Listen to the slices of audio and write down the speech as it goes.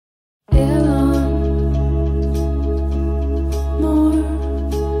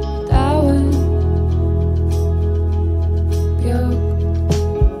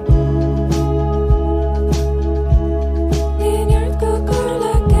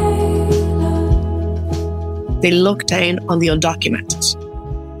they look down on the undocumented.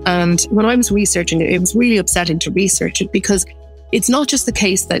 And when I was researching it, it was really upsetting to research it because it's not just the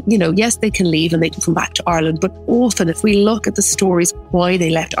case that, yes, they can leave and they can come back to Ireland, but often if we look at the stories why they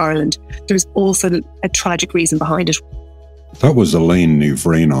left Ireland, there's often a tragic reason behind it. That was Elaine Ní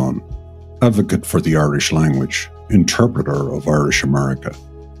Bhraonáin, advocate for the Irish language, interpreter of Irish America,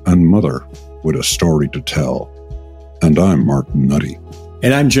 and mother with a story to tell. And I'm Martin Nutty.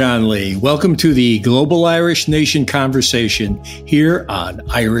 And I'm John Lee. Welcome to the Global Irish Nation Conversation here on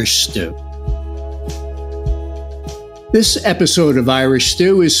Irish Stew. This episode of Irish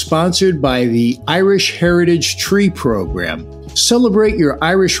Stew is sponsored by the Irish Heritage Tree Program. Celebrate your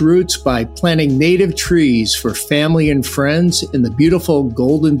Irish roots by planting native trees for family and friends in the beautiful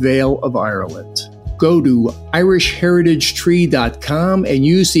Golden Vale of Ireland. Go to irishheritagetree.com and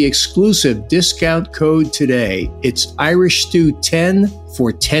use the exclusive discount code today. It's IrishStew10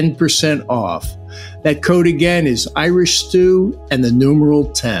 for 10% off. That code again is IrishStew and the numeral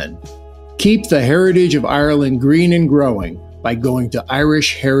 10. Keep the heritage of Ireland green and growing by going to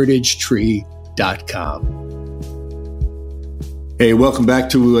irishheritagetree.com. Hey, welcome back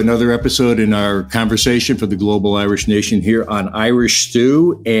to another episode in our conversation for the Global Irish Nation here on Irish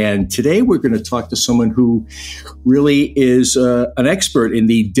Stew. And today we're going to talk to someone who really is an expert in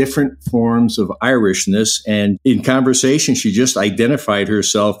the different forms of Irishness. And in conversation, she just identified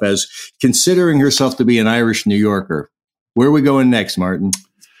herself as considering herself to be an Irish New Yorker. Where are we going next, Martin?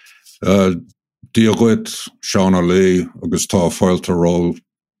 Díoghuit Sean O'Lee agus tá fáilte ró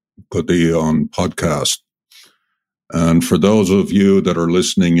go dtí on podcast. And for those of you that are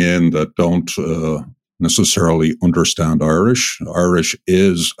listening in that don't necessarily understand Irish, Irish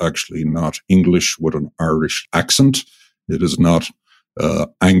is actually not English with an Irish accent. It is not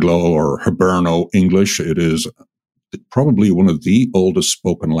Anglo or Hiberno English. It is probably one of the oldest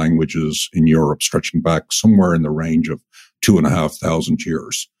spoken languages in Europe, stretching back somewhere in the range of 2,500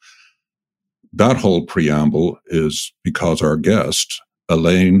 years. That whole preamble is because our guest,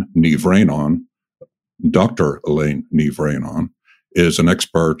 Elaine Ní Bhraonáin, Dr. Elaine Ní Bhraonáin, is an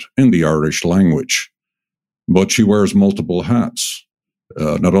expert in the Irish language, but she wears multiple hats.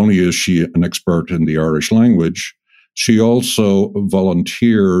 Not only is she an expert in the Irish language, she also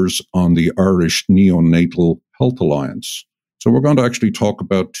volunteers on the Irish Neonatal Health Alliance. So we're going to actually talk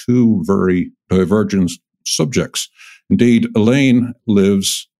about two very divergent subjects. Indeed, Elaine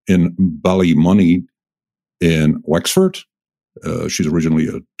lives in Ballymoney in Wexford. She's originally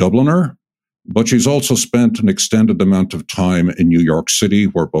a Dubliner, but she's also spent an extended amount of time in New York City,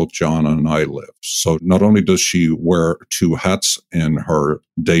 where both John and I live. So not only does she wear two hats in her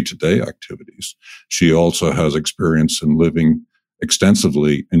day-to-day activities, she also has experience in living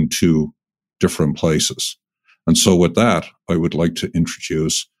extensively in two different places. And so with that, I would like to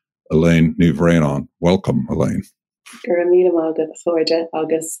introduce Elaine Ní Bhraonáin. Welcome, Elaine. Gur míle mágad a fóide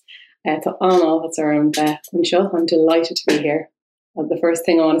agus tá an anseo. I'm delighted to be here. The first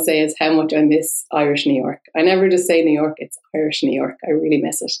thing I want to say is how much I miss Irish New York. I never just say New York, it's Irish New York. I really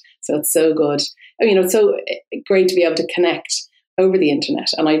miss it. So it's so good. It's so great to be able to connect over the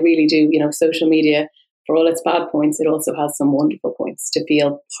internet. And I really do, social media, for all its bad points, it also has some wonderful points to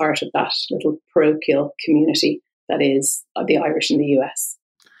feel part of that little parochial community that is the Irish in the US.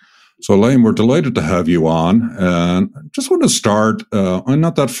 So Elaine, we're delighted to have you on. And I just want to start, I'm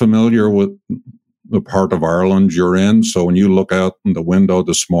not that familiar with the part of Ireland you're in. So when you look out in the window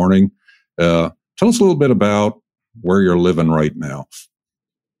this morning, tell us a little bit about where you're living right now.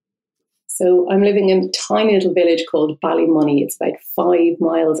 So I'm living in a tiny little village called Ballymoney. It's about 5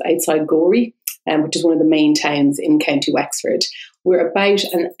 miles outside Gorey, which is one of the main towns in County Wexford. We're about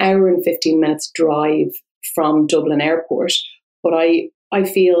an hour and 15 minutes drive from Dublin Airport. But I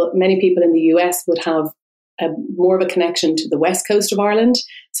feel many people in the US would have more of a connection to the west coast of Ireland,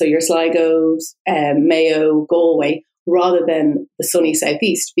 so your Sligo's, Mayo, Galway, rather than the sunny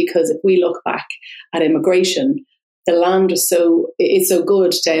southeast. Because if we look back at immigration, the land is so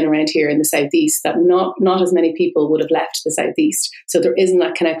good down around here in the southeast that not as many people would have left the southeast. So there isn't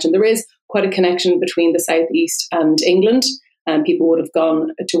that connection. There is quite a connection between the southeast and England, and people would have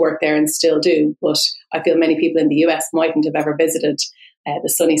gone to work there and still do. But I feel many people in the US mightn't have ever visited the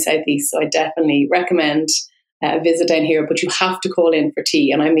sunny southeast. So I definitely recommend a visit down here, but you have to call in for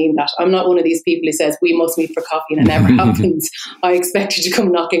tea. And I mean that. I'm not one of these people who says we must meet for coffee and it never happens. I expect you to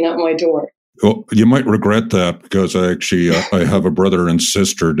come knocking at my door. Well, you might regret that, because I have a brother and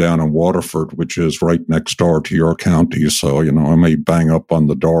sister down in Waterford, which is right next door to your county. So, I may bang up on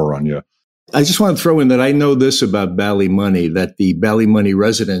the door on you. I just want to throw in that I know this about Ballymoney, that the Ballymoney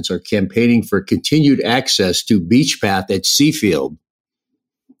residents are campaigning for continued access to Beach Path at Seafield.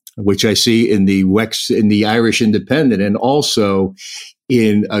 which I see in the Irish Independent, and also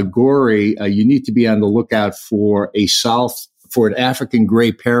in Gorey. You need to be on the lookout for an African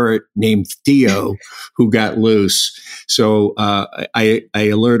gray parrot named Theo who got loose. So I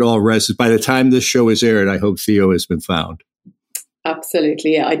alert all residents. By the time this show is aired, I hope Theo has been found.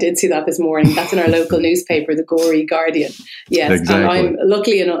 Absolutely. Yeah, I did see that this morning. That's in our local newspaper, the Gorey Guardian. Yes, exactly. And I'm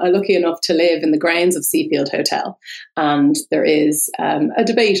lucky enough to live in the grounds of Seafield Hotel. And there is a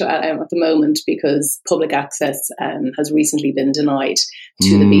debate at the moment because public access has recently been denied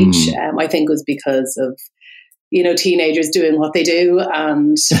to the beach. I think it was because of, teenagers doing what they do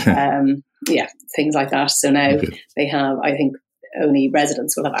and things like that. So now they have, I think, only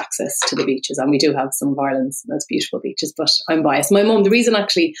residents will have access to the beaches, and we do have some of Ireland's most beautiful beaches, but I'm biased. My mum, the reason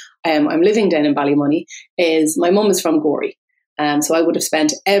actually I'm living down in Ballymoney is my mum is from Gorey, so I would have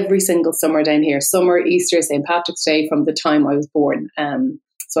spent every single summer down here, summer, Easter, St. Patrick's Day, from the time I was born.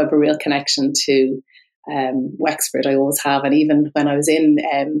 So I have a real connection to Wexford. I always have, and even when I was in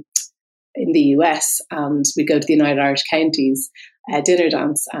the US and we go to the United Irish Counties dinner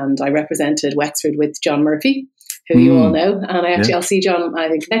dance, and I represented Wexford with John Murphy, who you all know, and I'll see John, I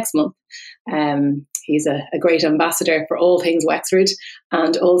think, next month. He's a great ambassador for all things Wexford,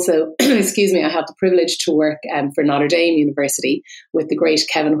 and also, I have the privilege to work for Notre Dame University with the great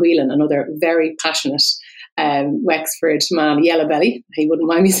Kevin Whelan, another very passionate Wexford man, Yellow Belly. He wouldn't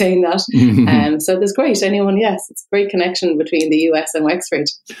mind me saying that. So there's it's a great connection between the US and Wexford.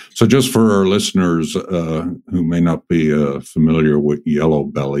 So just for our listeners who may not be familiar with Yellow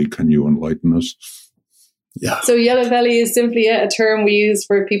Belly, can you enlighten us? Yeah. So yellow belly is simply a term we use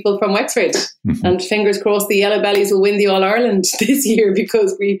for people from Wexford. And fingers crossed the Yellow Bellies will win the All-Ireland this year,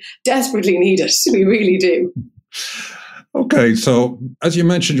 because we desperately need it. We really do. Okay, so as you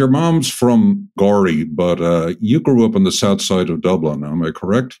mentioned, your mom's from Gorey, but you grew up on the south side of Dublin, am I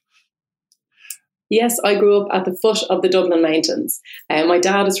correct? Yes, I grew up at the foot of the Dublin Mountains. My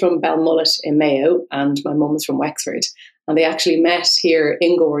dad is from Belmullet in Mayo, and my mum is from Wexford. And they actually met here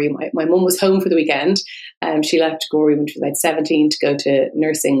in Gorey. My mum was home for the weekend. She left Gorey when she was about 17 to go to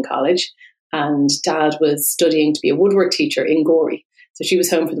nursing college. And Dad was studying to be a woodwork teacher in Gorey. So she was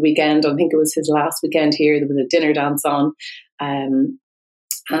home for the weekend. I think it was his last weekend here. There was a dinner dance on. And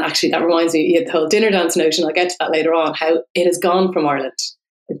actually, that reminds me, the whole dinner dance notion, I'll get to that later on, how it has gone from Ireland.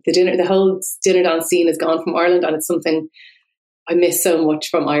 The whole dinner dance scene has gone from Ireland, and it's something I miss so much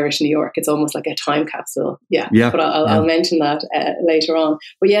from Irish New York. It's almost like a time capsule. But I'll mention that later on.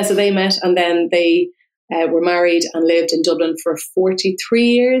 But so they met, and then they were married and lived in Dublin for 43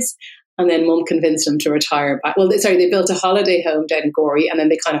 years. And then Mum convinced them to retire back. Well, they built a holiday home down in Gorey, and then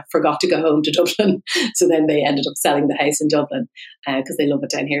they kind of forgot to go home to Dublin. So then they ended up selling the house in Dublin because they love it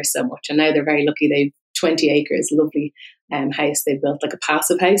down here so much. And now they're very lucky. They've 20 acres, lovely house. They built like a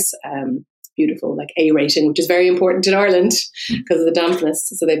passive house. Beautiful, like A rating, which is very important in Ireland because of the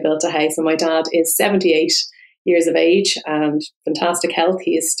dampness. So they built a house, and my dad is 78 years of age and fantastic health.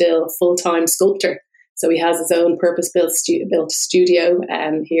 He is still a full-time sculptor. So he has his own purpose-built studio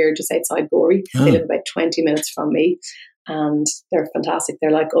here just outside Gorey. Oh. They live about 20 minutes from me, and they're fantastic.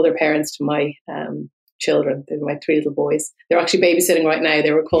 They're like other parents to my children. They're my three little boys. They're actually babysitting right now.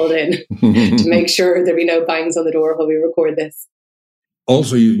 They were called in to make sure there'll be no bangs on the door while we record this.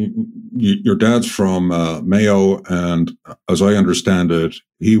 Also, your dad's from Mayo, and as I understand it,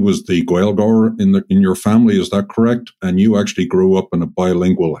 he was the Gaeilgeoir in your family. Is that correct? And you actually grew up in a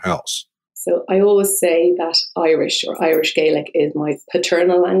bilingual house. So I always say that Irish or Irish Gaelic is my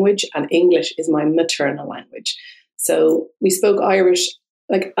paternal language, and English is my maternal language. So we spoke Irish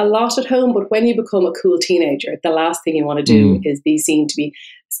like a lot at home, but when you become a cool teenager, the last thing you want to do is be seen to be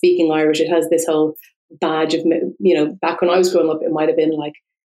speaking Irish. It has this whole badge of, back when I was growing up, it might have been like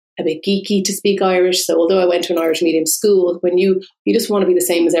a bit geeky to speak Irish. So although I went to an Irish medium school, when you just want to be the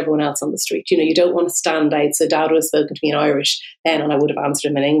same as everyone else on the street, you don't want to stand out. So Dad would have spoken to me in Irish then, and I would have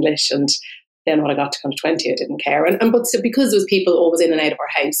answered him in English. And then when I got to kind of 20, I didn't care. But so because there was people always in and out of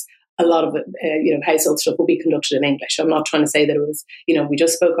our house, a lot of household stuff would be conducted in English. I'm not trying to say that it was, we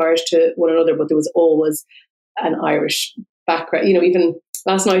just spoke Irish to one another, but there was always an Irish background. Even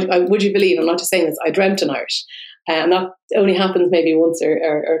last night, would you believe, I'm not just saying this, I dreamt in Irish. And that only happens maybe once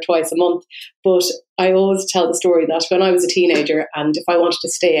or twice a month. But I always tell the story that when I was a teenager, and if I wanted to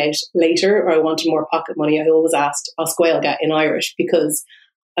stay out later or I wanted more pocket money, I always asked Os Gaeilge in Irish, because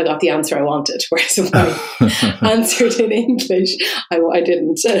I got the answer I wanted. Whereas if I answered in English, I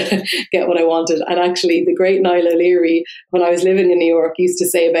didn't get what I wanted. And actually, the great Niall O'Leary, when I was living in New York, used to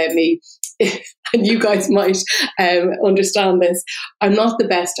say about me, and you guys might understand this, I'm not the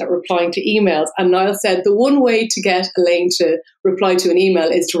best at replying to emails. And Niall said the one way to get Elaine to reply to an email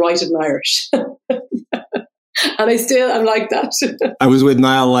is to write it in Irish. And I'm like that. I was with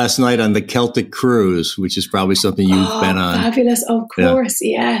Niall last night on the Celtic Cruise, which is probably something you've been on. Fabulous. Of course.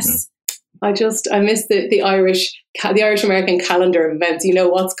 Yeah. Yes. Yeah. I miss the Irish American calendar of events. You know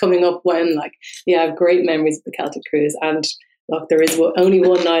what's coming up when, I have great memories of the Celtic Cruise. And look, there is only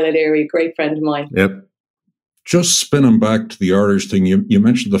one Niall O'Leary, a great friend of mine. Yep. Just spinning back to the Irish thing, you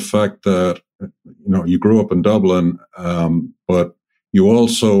mentioned the fact that, you grew up in Dublin, but you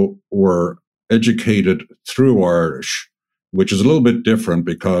also were educated through Irish, which is a little bit different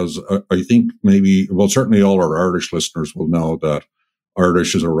because I think certainly all our Irish listeners will know that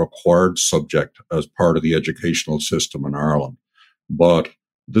Irish is a required subject as part of the educational system in Ireland. But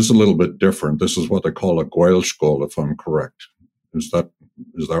this is a little bit different. This is what they call a Gaelscoil, if I'm correct. Is that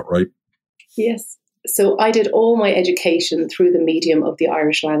right? Yes. So I did all my education through the medium of the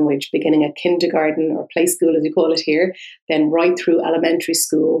Irish language, beginning at kindergarten or play school, as we call it here, then right through elementary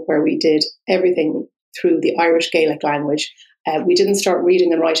school, where we did everything through the Irish Gaelic language. We didn't start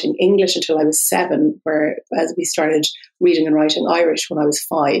reading and writing English until I was 7, whereas we started reading and writing Irish when I was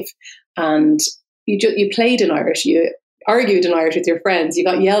 5. And you played in Irish, you argued in Irish with your friends, you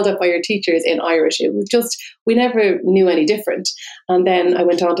got yelled at by your teachers in Irish. It was just, we never knew any different. And then I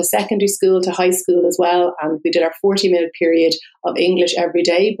went on to secondary school, to high school as well, and we did our 40-minute period of English every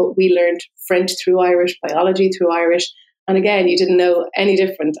day, but we learned French through Irish, biology through Irish, and again, you didn't know any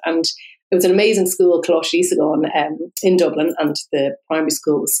different. And it was an amazing school, Closh Isagon, in Dublin, and the primary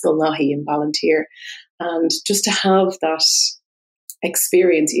school was Skulnahy in Ballantyre. And just to have that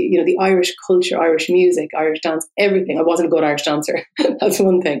experience, the Irish culture, Irish music, Irish dance, everything. I wasn't a good Irish dancer, that's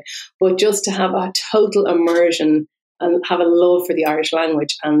one thing, but just to have a total immersion and have a love for the Irish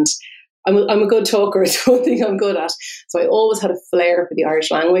language. And I'm a good talker, it's one thing I'm good at. So I always had a flair for the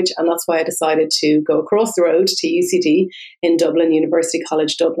Irish language, and that's why I decided to go across the road to UCD in Dublin, University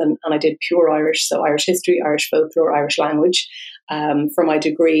College Dublin, and I did pure Irish, so Irish history, Irish folklore, Irish language for my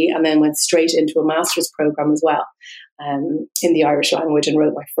degree, and then went straight into a master's program as well. In the Irish language, and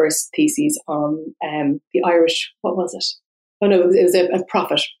wrote my first thesis on the Irish, what was it? Oh no, it was a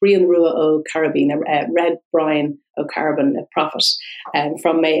prophet, Brian Rua O Carabin, Red Brian O Carabin, a prophet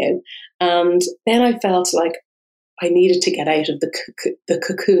from Mayo. And then I felt like I needed to get out of the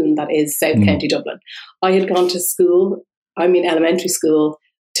cocoon that is South County Dublin. I had gone to school, elementary school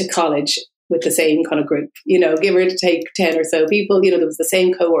to college with the same kind of group, give or take 10 or so people, there was the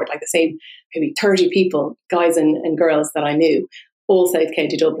same cohort, like the same maybe 30 people, guys and girls that I knew, all South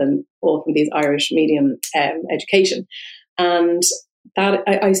County Dublin, all from these Irish medium education. And that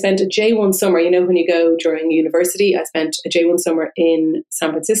I spent a J1 summer, when you go during university, I spent a J1 summer in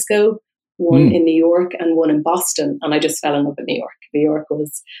San Francisco, one in New York and one in Boston. And I just fell in love with New York. New York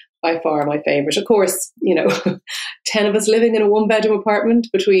was by far my favorite. Of course, 10 of us living in a 1-bedroom apartment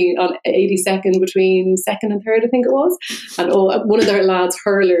on 82nd, between 2nd and 3rd, I think it was. And one of their lads,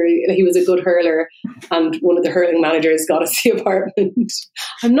 hurler, he was a good hurler, and one of the hurling managers got us the apartment.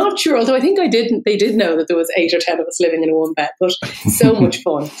 I'm not sure, although I think they did know that there was 8 or 10 of us living in a 1-bed, but so much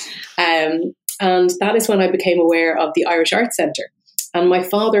fun. And that is when I became aware of the Irish Arts Centre. And my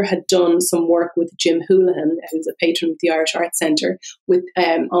father had done some work with Jim Houlihan, who's a patron of the Irish Arts Centre,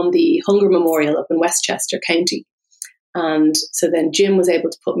 on the Hunger Memorial up in Westchester County. And so then Jim was able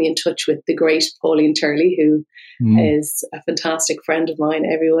to put me in touch with the great Pauline Turley, who is a fantastic friend of mine,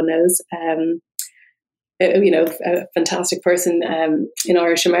 everyone knows. A fantastic person in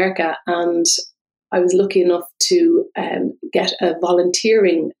Irish America. And I was lucky enough to get a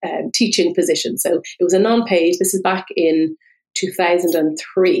volunteering teaching position. So it was a non-paid, this is back in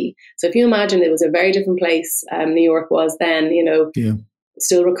 2003. So if you imagine, it was a very different place. New York was then,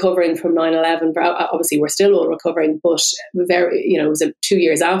 still recovering from 9/11. Obviously, we're still all recovering, but it was 2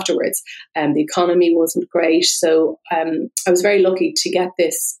 years afterwards, and the economy wasn't great. So I was very lucky to get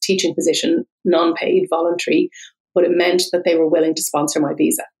this teaching position, non-paid, voluntary, but it meant that they were willing to sponsor my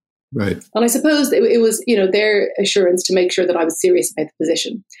visa. Right. And I suppose it was, their assurance to make sure that I was serious about the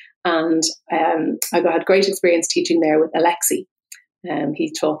position. And I had great experience teaching there with Alexi.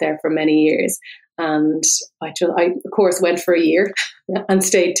 He taught there for many years. And I, of course, went for a year and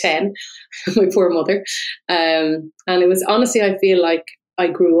stayed 10, my poor mother. And it was, honestly, I feel like I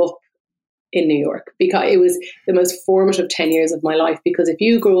grew up in New York, because it was the most formative 10 years of my life. Because if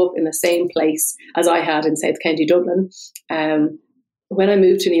you grew up in the same place as I had in South County Dublin, when I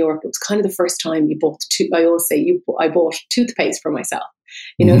moved to New York, it was kind of the first time you bought I bought toothpaste for myself.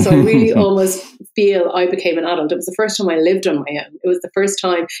 So I really almost feel I became an adult. It was the first time I lived on my own. It was the first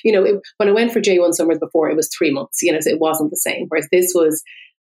time, when I went for J1 summers before, it was 3 months, so it wasn't the same. Whereas this was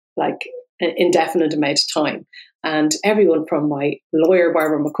like an indefinite amount of time. And everyone from my lawyer,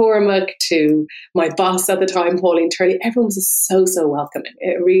 Barbara McCormack, to my boss at the time, Pauline Turley, everyone was so, so welcoming.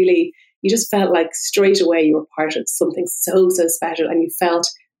 It really, you just felt like straight away you were part of something so, so special, and you felt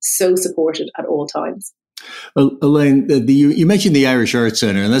so supported at all times. Elaine, you mentioned the Irish Arts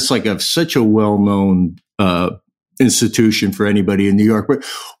Center, and that's like such a well-known institution for anybody in New York. But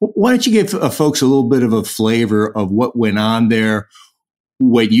why don't you give folks a little bit of a flavor of what went on there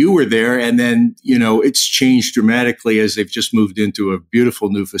when you were there? And then, it's changed dramatically as they've just moved into a beautiful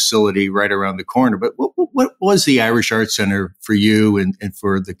new facility right around the corner. But what was the Irish Arts Center for you and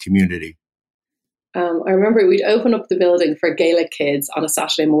for the community? I remember we'd open up the building for Gaelic kids on a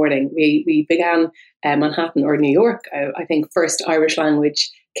Saturday morning. We began Manhattan or New York, I think, first Irish language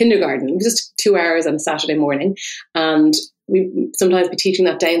kindergarten. It was just 2 hours on a Saturday morning. And we sometimes be teaching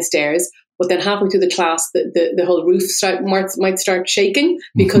that downstairs. But then halfway through the class, the whole roof might start shaking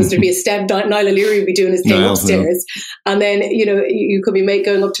because there'd be a step. Niall O'Leary would be doing his thing upstairs. And then, you could be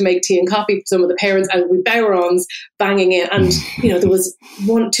going up to make tea and coffee for some of the parents, and with Bowrons banging in. And, there was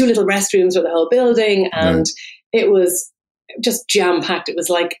 2 little restrooms for the whole building. And it was just jam-packed. It was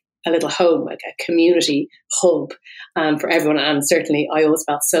like a little home, like a community hub for everyone. And certainly I always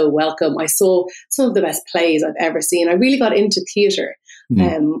felt so welcome. I saw some of the best plays I've ever seen. I really got into theatre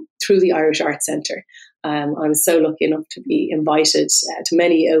through the Irish Arts Centre. I was so lucky enough to be invited to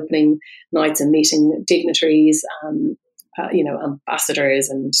many opening nights and meeting dignitaries, ambassadors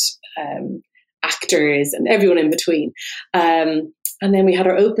and actors and everyone in between. And then we had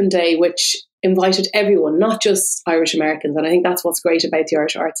our open day, which invited everyone, not just Irish Americans. And I think that's what's great about the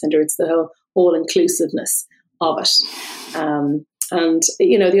Irish Arts Centre. It's the whole all-inclusiveness of it.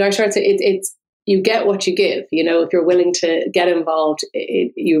 The Irish Arts, it's you get what you give. If you're willing to get involved,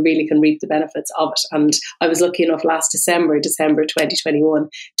 you really can reap the benefits of it. And I was lucky enough last December 2021,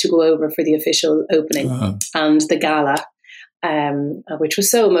 to go over for the official opening and the gala, which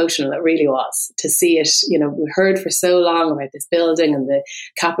was so emotional. It really was, to see it. We heard for so long about this building and the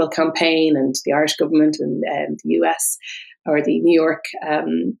capital campaign and the Irish government and the US or the New York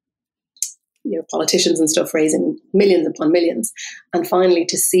politicians and stuff raising millions upon millions. And finally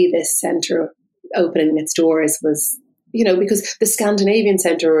to see this centre opening its doors was, because the Scandinavian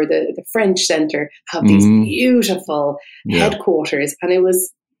Centre or the French Centre have these beautiful headquarters. And it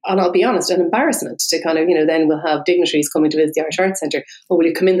was, and I'll be honest, an embarrassment to kind of, then we'll have dignitaries coming to visit the Irish Arts Centre. Or will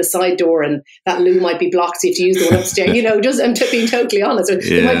you come in the side door and that loo might be blocked, so you have to use the one upstairs? Just I'm being totally honest.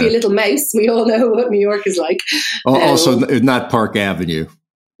 There might be a little mouse. We all know what New York is like. Also, not Park Avenue.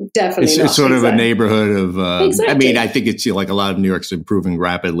 Definitely it's sort of a neighborhood of, exactly. I mean, I think it's like a lot of New York's improving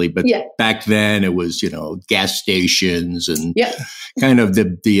rapidly, but back then it was, gas stations and kind of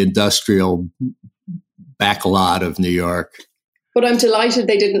the industrial backlot of New York. But I'm delighted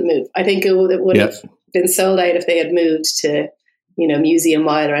they didn't move. I think it would have been sold out if they had moved to, Museum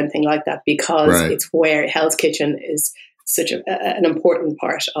Mile or anything like that, because it's where Hell's Kitchen is such an important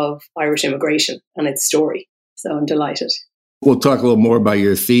part of Irish immigration and its story. So I'm delighted. We'll talk a little more about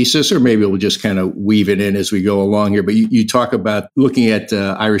your thesis, or maybe we'll just kind of weave it in as we go along here. But you talk about looking at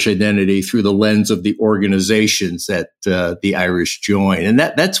Irish identity through the lens of the organizations that the Irish join. And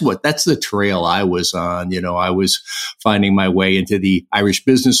that's the trail I was on. I was finding my way into the Irish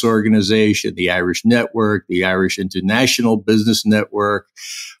Business Organization, the Irish Network, the Irish International Business Network,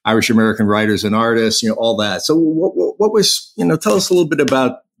 Irish American Writers and Artists, all that. So what was, tell us a little bit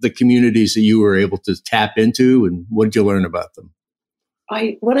about the communities that you were able to tap into, and what did you learn about them?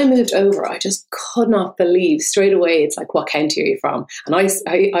 When I moved over, I just could not believe straight away. It's like, what county are you from? And I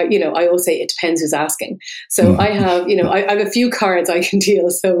always say it depends who's asking. So I have, I have a few cards I can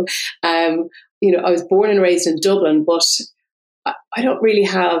deal. So, I was born and raised in Dublin, but I don't really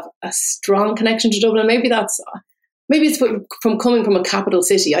have a strong connection to Dublin. Maybe it's from coming from a capital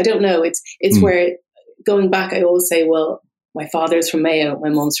city. I don't know. It's where, going back, I always say, well, my father's from Mayo, my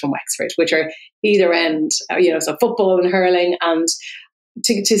mum's from Wexford, which are either end, so football and hurling. And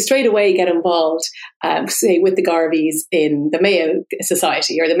to straight away get involved, say, with the Garveys in the Mayo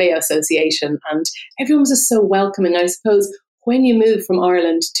Society or the Mayo Association. And everyone was just so welcoming. I suppose when you move from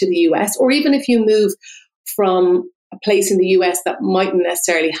Ireland to the US, or even if you move from a place in the US that mightn't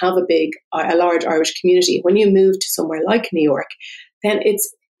necessarily have a large Irish community, when you move to somewhere like New York, then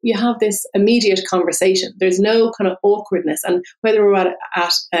you have this immediate conversation. There's no kind of awkwardness. And whether we're at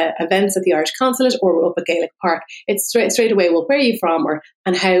events at the Irish Consulate or we're up at Gaelic Park, it's straight away, well, where are you from?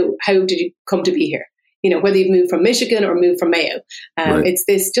 And how did you come to be here? whether you've moved from Michigan or moved from Mayo. Right. It's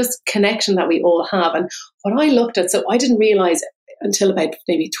this just connection that we all have. And what I looked at, so I didn't realize until about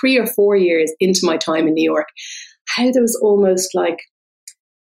maybe 3 or 4 years into my time in New York, how there was almost like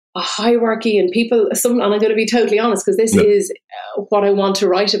a hierarchy and people, and I'm going to be totally honest, because this is what I want to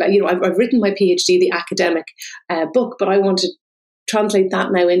write about. I've written my PhD, the academic book, but I want to translate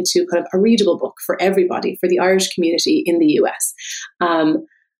that now into kind of a readable book for everybody, for the Irish community in the US.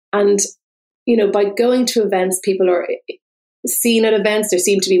 And by going to events, people are seen at events, they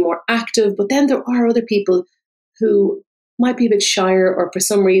seem to be more active, but then there are other people who might be a bit shyer, or for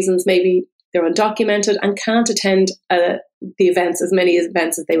some reasons, maybe they're undocumented and can't attend the events, as many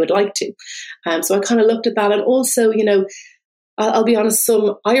events as they would like to. So I kind of looked at that. And also, I'll be honest,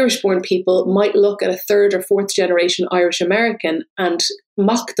 some Irish-born people might look at a third or fourth generation Irish American and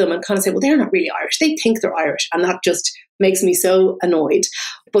mock them and kind of say, well, they're not really Irish. They think they're Irish. And that just makes me so annoyed.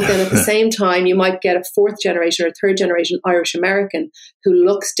 But then at the same time, you might get a fourth generation or third generation Irish American who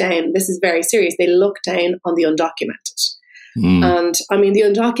looks down, this is very serious, they look down on the undocumented. And I mean, the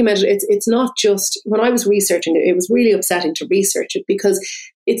undocumented, it's not just, when I was researching it, it was really upsetting to research it, because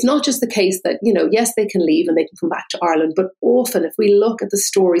it's not just the case that, yes, they can leave and they can come back to Ireland, but often if we look at the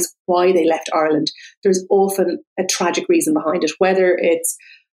stories why they left Ireland, there's often a tragic reason behind it, whether it's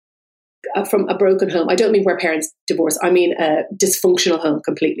from a broken home. I don't mean where parents divorce, I mean a dysfunctional home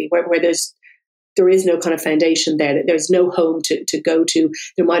completely, where there is no kind of foundation there, that there's no home to go to.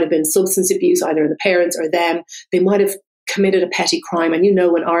 There might have been substance abuse, either the parents or them. They might have committed a petty crime. And in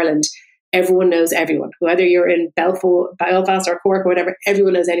Ireland, everyone knows everyone. Whether you're in Belfast or Cork or whatever,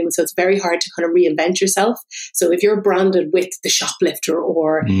 everyone knows anyone. So it's very hard to kind of reinvent yourself. So if you're branded with the shoplifter,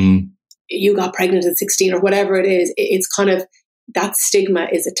 or you got pregnant at 16 or whatever it is, it's kind of, that stigma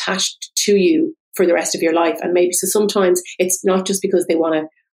is attached to you for the rest of your life. And maybe, so sometimes it's not just because they want to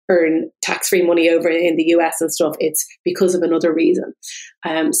earn tax-free money over in the US and stuff, it's because of another reason.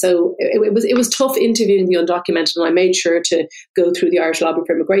 So it was tough interviewing the undocumented, and I made sure to go through the Irish Lobby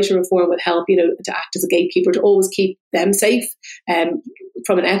for Immigration Reform with help, to act as a gatekeeper, to always keep them safe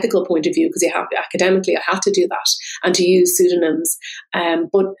from an ethical point of view, because academically I had to do that, and to use pseudonyms.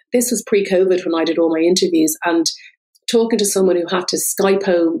 But this was pre-COVID when I did all my interviews, and talking to someone who had to Skype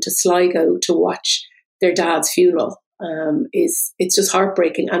home to Sligo to watch their dad's funeral, it's just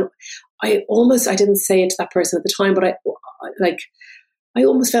heartbreaking. And I didn't say it to that person at the time, but I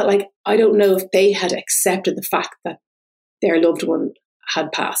almost felt like, I don't know if they had accepted the fact that their loved one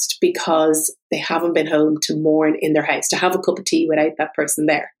had passed, because they haven't been home to mourn in their house, to have a cup of tea without that person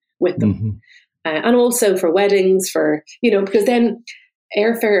there with them. And also for weddings, because then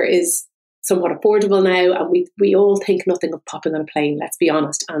airfare is somewhat affordable now, and we all think nothing of popping on a plane, let's be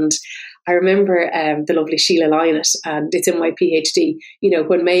honest. And I remember the lovely Sheila Lynott, and it's in my PhD,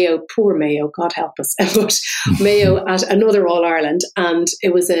 when Mayo, poor Mayo, God help us, but Mayo at another All-Ireland, and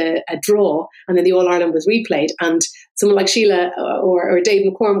it was a draw, and then the All-Ireland was replayed, and someone like Sheila or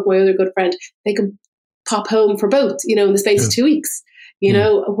Dave McCormick, my other good friend, they can pop home for both, in the space of 2 weeks,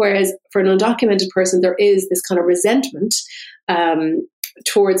 whereas for an undocumented person, there is this kind of resentment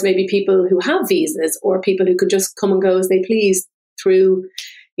towards maybe people who have visas, or people who can just come and go as they please through,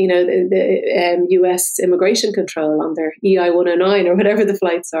 the US immigration control on their EI 109 or whatever the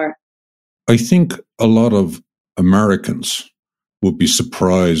flights are. I think a lot of Americans would be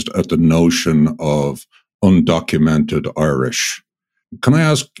surprised at the notion of undocumented Irish. Can I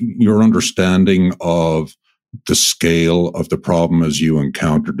ask your understanding of the scale of the problem as you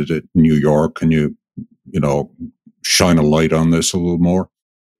encountered it in New York? Can you, shine a light on this a little more?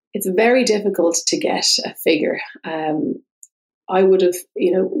 It's very difficult to get a figure. I would have,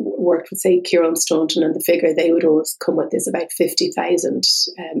 worked with, say, Kieran Staunton, and the figure they would always come with is about 50,000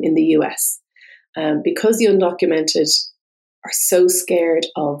 in the US. Because the undocumented are so scared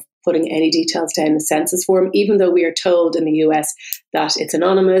of putting any details down in the census form, even though we are told in the US that it's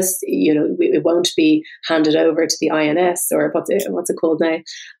anonymous, it won't be handed over to the INS, or what's it called now?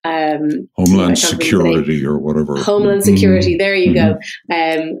 Homeland Security or whatever. Homeland Security, there you go.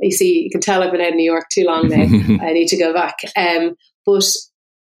 You see, you can tell I've been out in New York too long now. I need to go back. But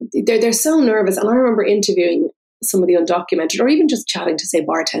they're so nervous. And I remember interviewing some of the undocumented, or even just chatting to, say,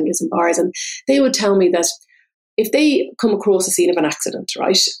 bartenders in bars, and they would tell me that if they come across a scene of an accident,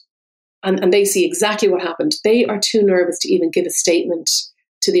 right, and they see exactly what happened, they are too nervous to even give a statement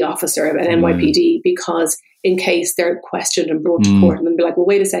to the officer at NYPD, because in case they're questioned and brought to court, and then be like, well,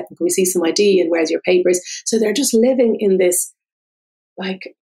 wait a second, can we see some ID, and where's your papers? So they're just living in this,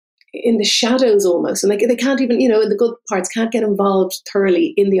 in the shadows almost. And like they can't even, in the good parts, can't get involved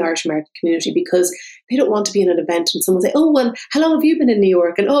thoroughly in the Irish American community because they don't want to be in an event and someone say, oh, well, how long have you been in New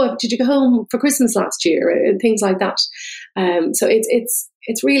York? And, oh, did you go home for Christmas last year? And things like that. So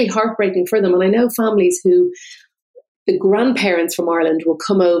it's really heartbreaking for them. And I know families who the grandparents from Ireland will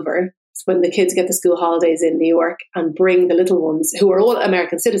come over when the kids get the school holidays in New York and bring the little ones, who are all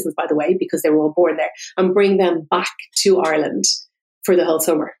American citizens, by the way, because they were all born there, and bring them back to Ireland for the whole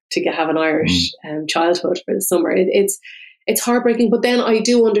summer to have an Irish childhood for the summer. It's heartbreaking. But then I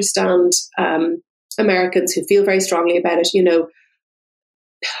do understand Americans who feel very strongly about it.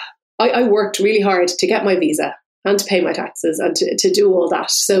 I worked really hard to get my visa and to pay my taxes and to do all that.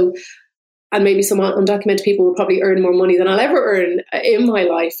 So, and maybe some undocumented people will probably earn more money than I'll ever earn in my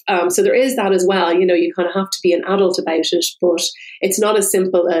life. So there is that as well. You kind of have to be an adult about it, but it's not as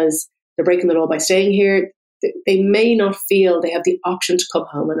simple as they're breaking the law by staying here. They may not feel they have the option to come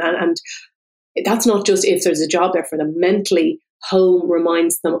home. And that's not just if there's a job there for them. Mentally, home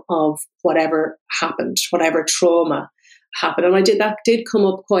reminds them of whatever happened, whatever trauma happened. And that did come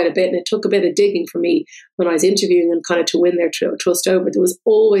up quite a bit. And it took a bit of digging for me when I was interviewing and kind of to win their trust over. There was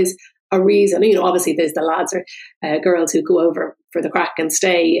always a reason. Obviously there's the lads or girls who go over for the crack and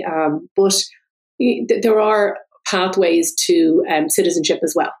stay. But there are pathways to citizenship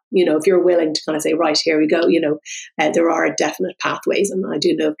as well. If you're willing to kind of say, right, here we go, there are definite pathways. And I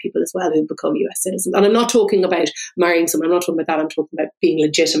do know people as well who become US citizens. And I'm not talking about marrying someone. I'm not talking about that. I'm talking about being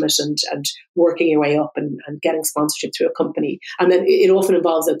legitimate and working your way up and getting sponsorship through a company. And then it often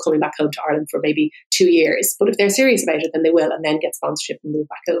involves them coming back home to Ireland for maybe 2 years. But if they're serious about it, then they will, and then get sponsorship and move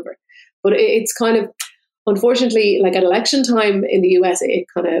back over. But it's kind of, unfortunately, like at election time in the US, it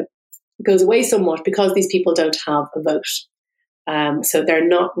kind of goes away somewhat because these people don't have a vote. So they're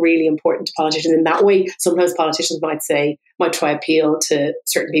not really important to politicians in that way. Sometimes politicians might try appeal to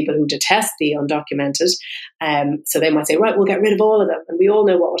certain people who detest the undocumented. So they might say, right, we'll get rid of all of them. And we all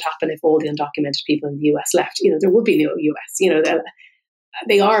know what would happen if all the undocumented people in the US left. There would be no US.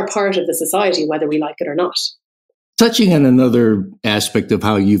 They are a part of the society, whether we like it or not. Touching on another aspect of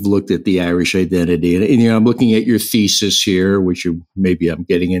how you've looked at the Irish identity, and I'm looking at your thesis here, which maybe I'm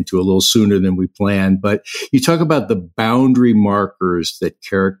getting into a little sooner than we planned, but you talk about the boundary markers that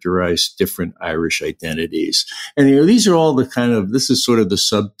characterize different Irish identities. And these are all this is sort of the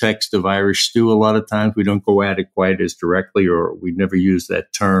subtext of Irish Stew. A lot of times we don't go at it quite as directly, or we never use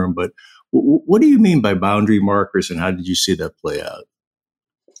that term, but what do you mean by boundary markers, and how did you see that play out?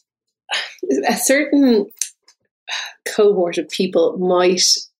 A certain cohort of people might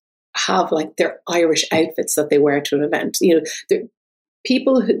have like their Irish outfits that they wear to an event.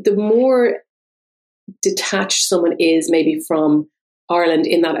 People who, the more detached someone is maybe from Ireland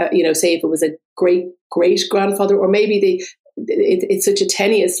in that, say if it was a great grandfather, or maybe it's such a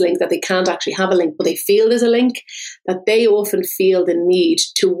tenuous link that they can't actually have a link, but they feel there's a link, that they often feel the need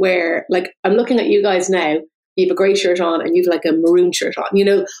to wear, like I'm looking at you guys now, you have a grey shirt on and you've like a maroon shirt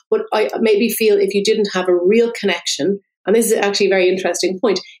on, but I maybe feel if you didn't have a real connection, and this is actually a very interesting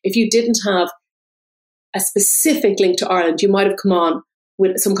point, if you didn't have a specific link to Ireland, you might have come on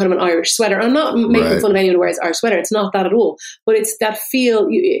with some kind of an Irish sweater. I'm not making fun of anyone who wears Irish sweater. It's not that at all. But it's that feel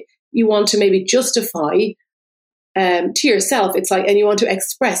you want to maybe justify to yourself. It's like, and you want to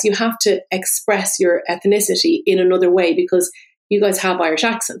express, you have to express your ethnicity in another way because you guys have Irish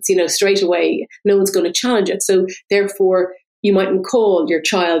accents, straight away, no one's going to challenge it. So therefore, you mightn't call your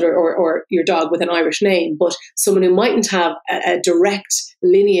child or your dog with an Irish name, but someone who mightn't have a direct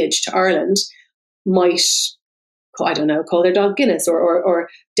lineage to Ireland might, I don't know, call their dog Guinness or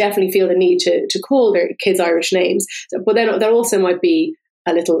definitely feel the need to call their kids Irish names. But then that also might be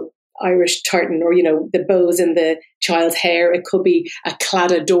a little Irish tartan, or the bows in the child's hair. It could be a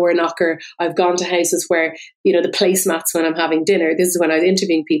cladded door knocker. I've gone to houses where the placemats when I'm having dinner. This is when I was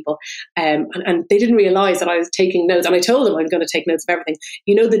interviewing people, and they didn't realise that I was taking notes. And I told them I'm going to take notes of everything.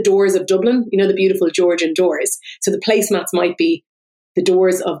 The doors of Dublin. The beautiful Georgian doors. So the placemats might be the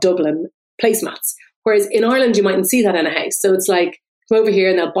doors of Dublin placemats. Whereas in Ireland you mightn't see that in a house. So it's like, come over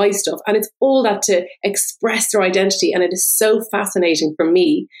here and they'll buy stuff, and it's all that to express their identity. And it is so fascinating for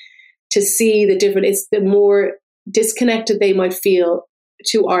me to see the different, it's the more disconnected they might feel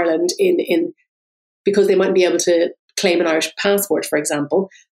to Ireland in because they mightn't be able to claim an Irish passport, for example,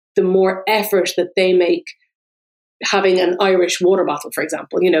 the more effort that they make having an Irish water bottle, for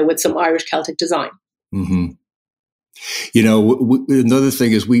example, with some Irish Celtic design. Mm-hmm. Another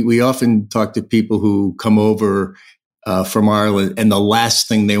thing is we often talk to people who come over from Ireland, and the last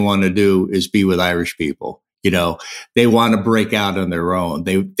thing they want to do is be with Irish people. They want to break out on their own.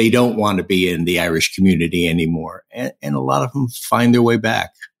 They don't want to be in the Irish community anymore. And a lot of them find their way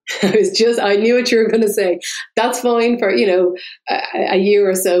back. I knew what you were going to say. That's fine for, a year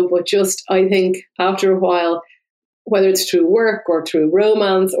or so, but just, I think after a while, whether it's through work or through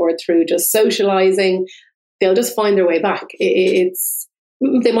romance or through just socializing, they'll just find their way back. They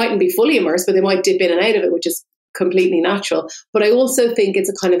mightn't be fully immersed, but they might dip in and out of it, which is completely natural. But I also think it's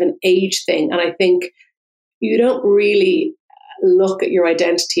a kind of an age thing. And I think you don't really look at your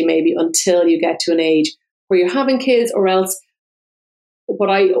identity maybe until you get to an age where you're having kids, or else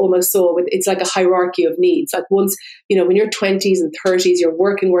what I almost saw with, it's like a hierarchy of needs. Like once, when you're 20s and 30s, you're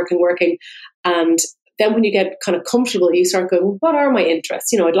working. And then when you get kind of comfortable, you start going, well, what are my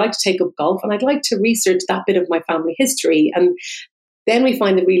interests? I'd like to take up golf, and I'd like to research that bit of my family history. And then we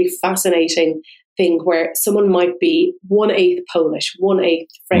find the really fascinating thing where someone might be 1/8 Polish, 1/8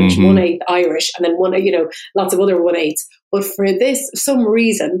 French, 1/8 Irish, and then lots of other 1/8s. But for some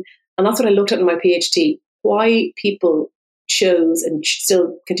reason, and that's what I looked at in my PhD, why people chose and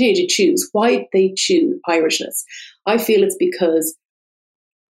still continue to choose, why they choose Irishness. I feel it's because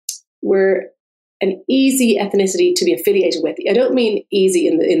we're an easy ethnicity to be affiliated with. I don't mean easy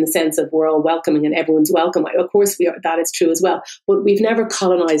in the sense of we're all welcoming and everyone's welcome. Of course we are, that is true as well, but we've never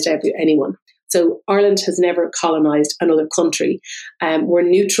colonized anyone. So Ireland has never colonized another country. We're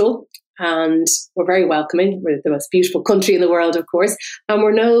neutral and we're very welcoming. We're the most beautiful country in the world, of course, and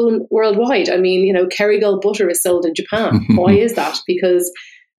we're known worldwide. I mean, Kerrygold butter is sold in Japan. Why is that? Because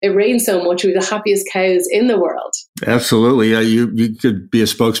it rains so much. We're the happiest cows in the world. Absolutely. You could be a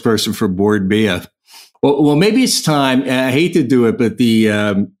spokesperson for Bord Bia. Well, maybe it's time. I hate to do it, but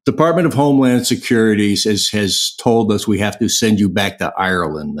the Department of Homeland Security has told us we have to send you back to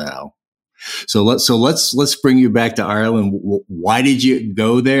Ireland now. So let's bring you back to Ireland. Why did you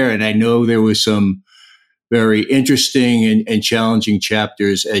go there? And I know there was some very interesting and challenging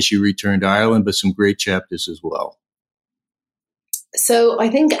chapters as you returned to Ireland, but some great chapters as well. So I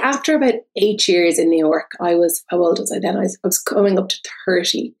think after about 8 years in New York, how old was I then? I was coming up to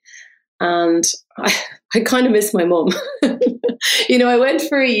 30. And I kind of miss my mum. I went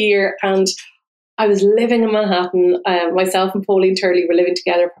for a year and I was living in Manhattan. Myself and Pauline Turley were living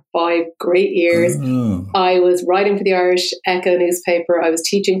together for 5 great years. Oh. I was writing for the Irish Echo newspaper. I was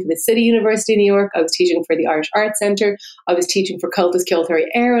teaching for the City University of New York. I was teaching for the Irish Arts Centre. I was teaching for Cultus Kiltary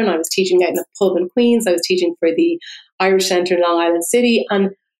Éireann. I was teaching out in a pub in Queens. I was teaching for the Irish Centre in Long Island City.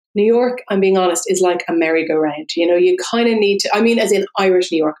 And New York, I'm being honest, is like a merry-go-round. You kind of need to, as in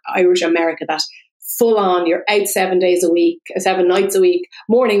Irish New York, Irish America, that full on, you're out 7 nights a week,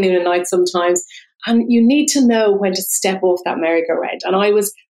 morning, noon and night sometimes. And you need to know when to step off that merry-go-round. And I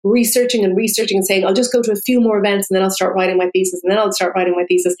was researching and saying, I'll just go to a few more events and then I'll start writing my thesis and then I'll start writing my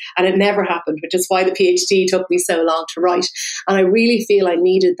thesis. And it never happened, which is why the PhD took me so long to write. And I really feel I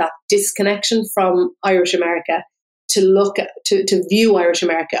needed that disconnection from Irish America to look at, to view Irish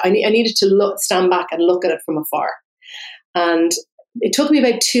America. I needed to stand back and look at it from afar. And it took me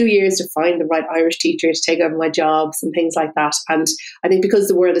about 2 years to find the right Irish teacher to take over my jobs and things like that. And I think because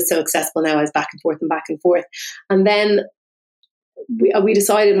the world is so accessible now, I was back and forth. And then we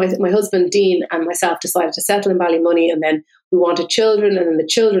decided, my husband Dean and myself decided to settle in Ballymoney, and then we wanted children, and then the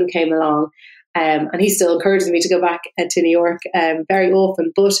children came along. And he still encourages me to go back to New York very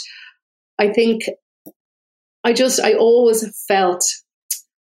often. But I think I always felt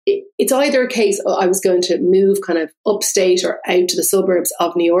it's either a case I was going to move kind of upstate or out to the suburbs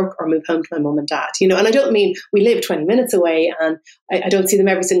of New York, or move home to my mum and dad, and I don't mean we live 20 minutes away and I don't see them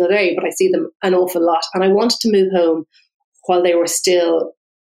every single day, but I see them an awful lot. And I wanted to move home while they were still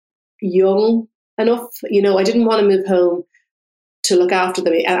young enough. I didn't want to move home to look after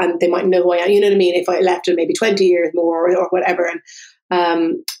them and they might know who I am, you know what I mean, if I left in maybe 20 years more or whatever.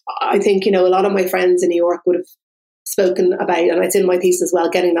 And I think, a lot of my friends in New York would have spoken about, and it's in my piece as well,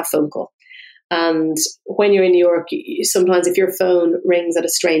 getting that phone call. And when you're in New York, sometimes if your phone rings at a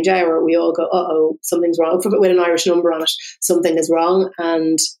strange hour, we all go, uh-oh, something's wrong. With an Irish number on it, something is wrong.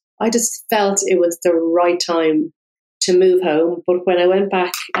 And I just felt it was the right time to move home. But when I went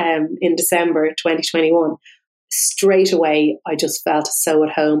back in December 2021, straight away, I just felt so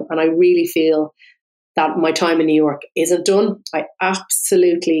at home. And I really feel that my time in New York isn't done. I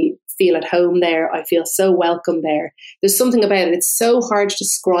absolutely feel at home there. I feel so welcome there. There's something about it. It's so hard to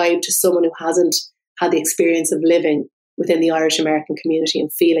describe to someone who hasn't had the experience of living within the Irish American community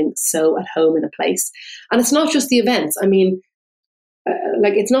and feeling so at home in a place. And it's not just the events. I mean,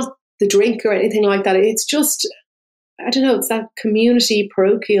 it's not the drink or anything like that. It's just, I don't know, it's that community,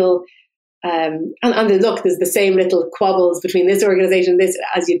 parochial. And look, there's the same little quabbles between this organization and this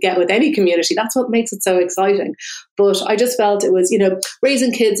as you'd get with any community. That's what makes it so exciting. But I just felt it was,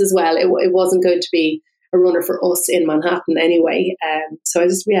 raising kids as well. It wasn't going to be a runner for us in Manhattan anyway. So I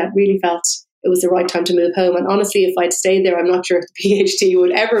just really felt it was the right time to move home. And honestly, if I'd stayed there, I'm not sure if the PhD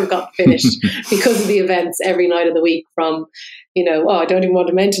would ever have got finished because of the events every night of the week from, I don't even want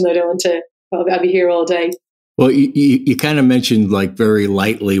to mention, I'll be here all day. Well, you kind of mentioned like very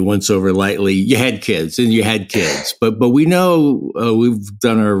lightly, once over lightly, you had kids, but we know, we've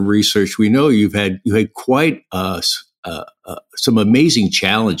done our research. We know you had quite some amazing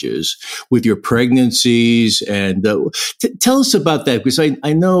challenges with your pregnancies, and tell us about that, because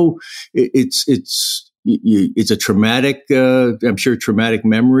I know it's a traumatic, I'm sure traumatic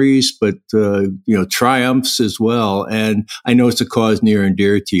memories, but triumphs as well. And I know it's a cause near and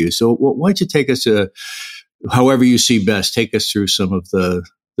dear to you. So why don't you take us however you see best, take us through some of the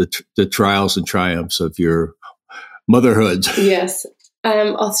trials and triumphs of your motherhood. Yes.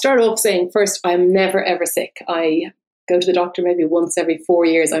 I'll start off saying first, I'm never, ever sick. I go to the doctor maybe once every 4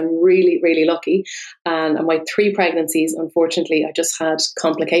 years. I'm really, really lucky. And on my 3 pregnancies, unfortunately, I just had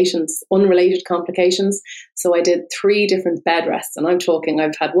complications, unrelated complications. So I did 3 different bed rests. And I'm talking,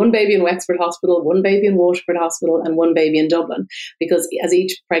 I've had 1 baby in Wexford Hospital, 1 baby in Waterford Hospital, and 1 baby in Dublin. Because as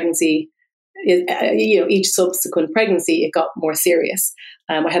each pregnancy, each subsequent pregnancy, it got more serious.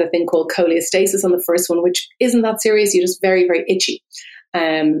 I had a thing called cholestasis on the first one, which isn't that serious. You're just very, very itchy.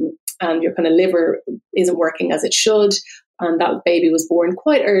 And your kind of liver isn't working as it should. And that baby was born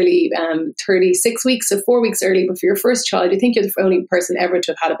quite early, 36 weeks, so 4 weeks early. But for your first child, you think you're the only person ever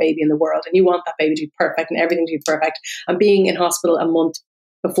to have had a baby in the world. And you want that baby to be perfect and everything to be perfect. And being in hospital a month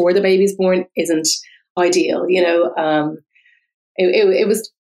before the baby's born isn't ideal. It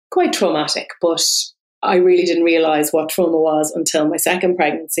was quite traumatic, but I really didn't realize what trauma was until my second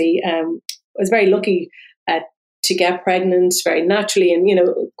pregnancy. I was very lucky to get pregnant very naturally and,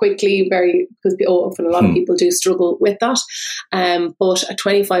 quickly, because often a lot of people do struggle with that. But at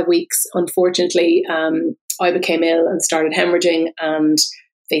 25 weeks, unfortunately, I became ill and started hemorrhaging, and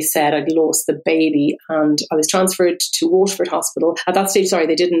they said I'd lost the baby, and I was transferred to Waterford Hospital. At that stage,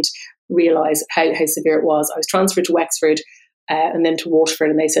 they didn't realize how severe it was. I was transferred to Wexford and then to Waterford,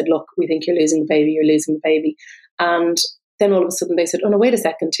 and they said, look, we think you're losing the baby. And then all of a sudden they said, oh no, wait a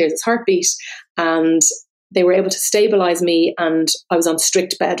second, here's his heartbeat. And they were able to stabilize me, and I was on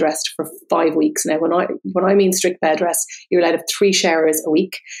strict bed rest for 5 weeks. Now, when I mean strict bed rest, you're allowed to have 3 showers a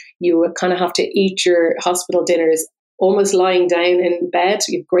week. You kind of have to eat your hospital dinners almost lying down in bed.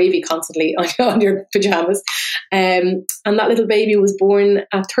 You have gravy constantly on your pajamas. And that little baby was born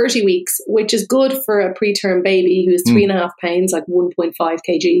at 30 weeks, which is good for a preterm baby who's 3.5 pounds, like 1.5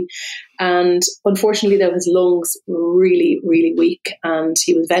 kg. And unfortunately, though, his lungs were really, really weak, and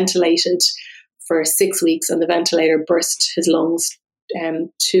he was ventilated for 6 weeks, and the ventilator burst his lungs,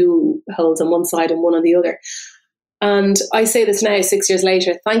 2 holes on one side and 1 on the other. And I say this now, 6 years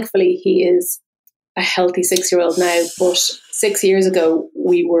later, thankfully he is a healthy 6-year-old now, but 6 years ago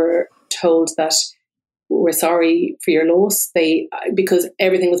we were told that we're sorry for your loss, because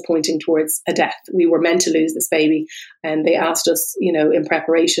everything was pointing towards a death. We were meant to lose this baby, and they asked us, in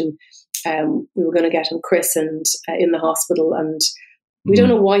preparation, we were going to get him christened in the hospital, and we don't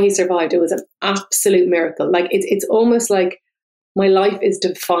know why he survived. It was an absolute miracle. Like it's almost like my life is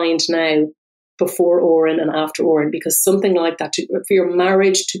defined now before Oren and after Oren, because something like that, for your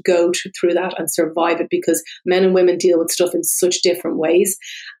marriage to go through that and survive it, because men and women deal with stuff in such different ways.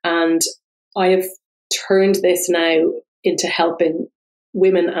 And I have turned this now into helping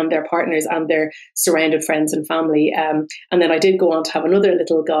women and their partners and their surrounded friends and family. And then I did go on to have another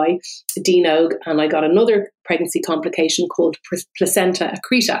little guy, Dean Og, and I got another pregnancy complication called placenta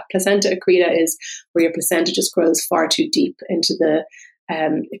accreta. Placenta accreta is where your placenta just grows far too deep into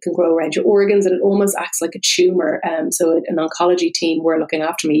it can grow around your organs, and it almost acts like a tumor. So an oncology team were looking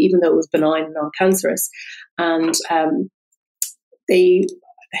after me, even though it was benign and non-cancerous. And the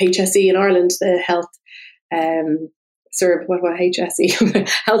HSE in Ireland, the health HSE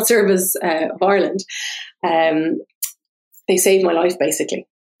Health Service of Ireland, they saved my life basically.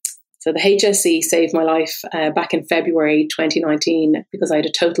 So the HSE saved my life back in February 2019, because I had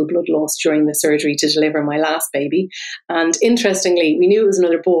a total blood loss during the surgery to deliver my last baby. And interestingly, we knew it was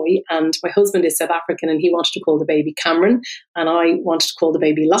another boy, and my husband is South African, and he wanted to call the baby Cameron, and I wanted to call the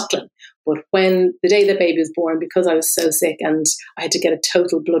baby Lachlan. But when the day the baby was born, because I was so sick and I had to get a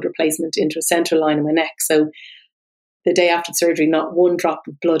total blood replacement into a central line in my neck, so the day after surgery, not one drop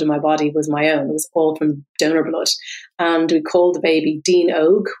of blood in my body was my own. It was all from donor blood. And we called the baby Dean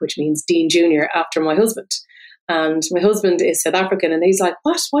Og, which means Dean Jr., after my husband. And my husband is South African, and he's like,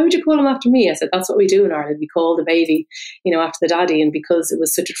 what? Why would you call him after me? I said, that's what we do in Ireland. We call the baby, after the daddy. And because it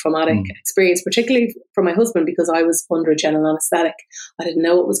was such a traumatic experience, particularly for my husband, because I was under a general anaesthetic, I didn't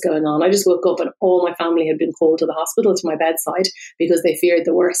know what was going on. I just woke up and all my family had been called to the hospital to my bedside because they feared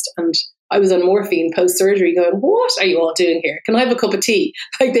the worst. And I was on morphine post-surgery going, what are you all doing here? Can I have a cup of tea?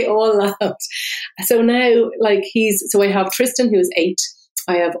 Like, they all laughed. So now, so I have Tristan, who is 8.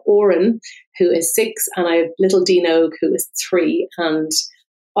 I have Oren, who is 6, and I have little Dinog, who is 3. And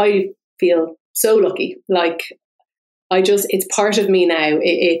I feel so lucky. It's part of me now.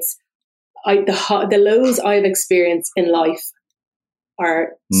 The lows I've experienced in life are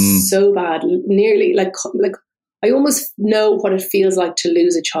so bad. Nearly like I almost know what it feels like to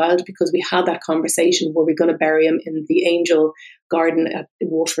lose a child, because we had that conversation, were we going to bury him in the Angel Garden at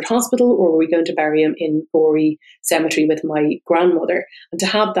Waterford Hospital, or were we going to bury him in Gorey Cemetery with my grandmother? And to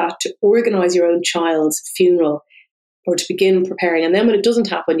have that, to organise your own child's funeral, or to begin preparing, and then when it doesn't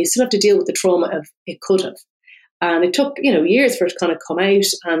happen, you still have to deal with the trauma of it could have. And it took years for it to kind of come out.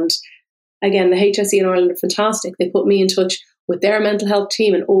 And again, the HSE in Ireland are fantastic. They put me in touch with their mental health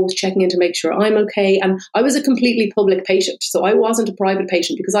team and always checking in to make sure I'm okay. And I was a completely public patient. So I wasn't a private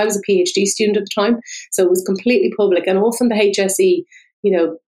patient because I was a PhD student at the time. So it was completely public. And often the HSE,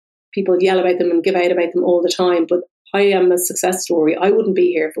 people yell about them and give out about them all the time. But I am a success story. I wouldn't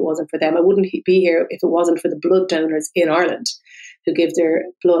be here if it wasn't for them. I wouldn't be here if it wasn't for the blood donors in Ireland who give their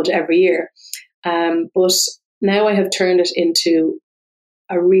blood every year. But now I have turned it into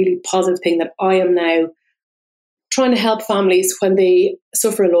a really positive thing that I am now trying to help families when they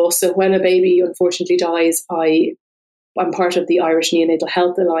suffer a loss. So when a baby unfortunately dies, I'm part of the Irish Neonatal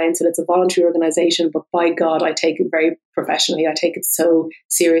Health Alliance, and it's a voluntary organisation, but by God, I take it very professionally. I take it so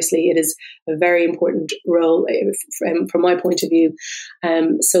seriously. It is a very important role from my point of view.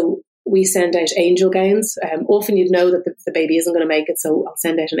 So we send out angel gowns. Often you'd know that the baby isn't going to make it, so I'll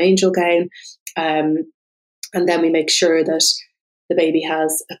send out an angel gown. And then we make sure that the baby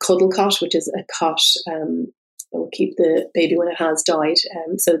has a cuddle cot, which is a cot that will keep the baby when it has died,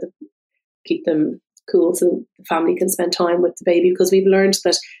 keep them cool so the family can spend time with the baby, because we've learned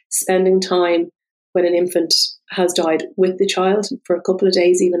that spending time when an infant has died with the child for a couple of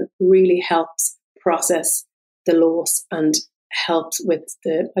days even really helps process the loss and helps with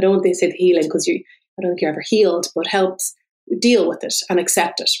I don't want to say the healing, because I don't think you're ever healed, but helps deal with it and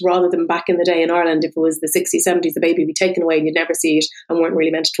accept it, rather than back in the day in Ireland, if it was the 60s, 70s, the baby would be taken away and you'd never see it and weren't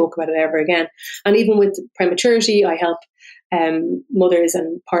really meant to talk about it ever again. And even with prematurity, I help mothers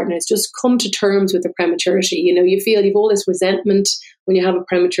and partners just come to terms with the prematurity. You feel you've all this resentment when you have a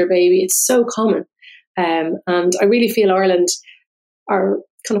premature baby. It's so common. And I really feel Ireland are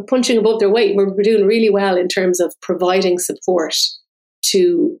kind of punching above their weight. We're doing really well in terms of providing support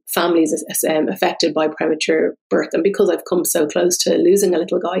to families affected by premature birth. And because I've come so close to losing a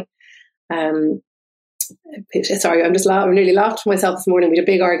little guy, sorry, I nearly laughed to myself this morning. We had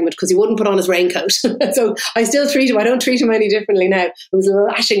a big argument because he wouldn't put on his raincoat. So I still treat him. I don't treat him any differently now. It was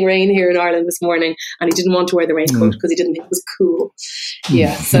lashing rain here in Ireland this morning, and he didn't want to wear the raincoat because he didn't think it was cool.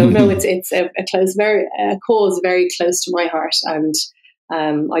 Yeah. So no, it's a cause very close to my heart, and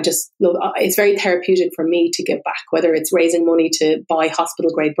I just love. It's very therapeutic for me to give back, whether it's raising money to buy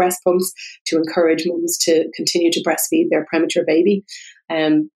hospital grade breast pumps to encourage mums to continue to breastfeed their premature baby,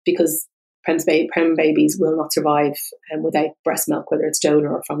 because prem babies will not survive without breast milk, whether it's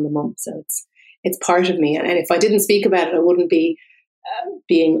donor or from the mum. So it's part of me, and if I didn't speak about it, I wouldn't be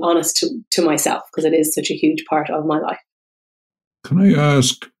being honest to myself, because it is such a huge part of my life. Can I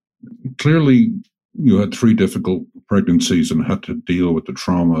ask? Clearly, you had 3 difficult pregnancies and had to deal with the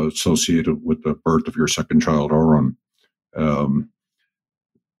trauma associated with the birth of your second child, Oren.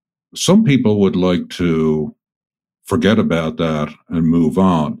 Some people would like to forget about that and move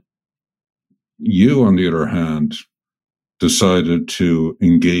on. You, on the other hand, decided to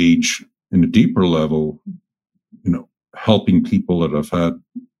engage in a deeper level, helping people that have had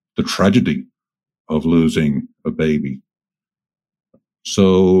the tragedy of losing a baby.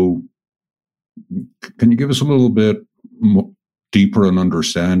 So can you give us a little bit deeper an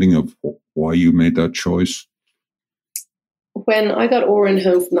understanding of why you made that choice? When I got Oren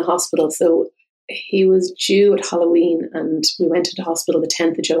home from the hospital, so he was due at Halloween, and we went into hospital the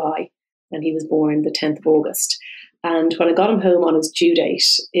 10th of July, and he was born the 10th of August. And when I got him home on his due date,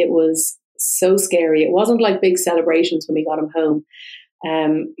 it was so scary. It wasn't like big celebrations when we got him home.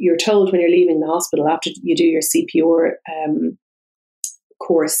 You're told when you're leaving the hospital, after you do your CPR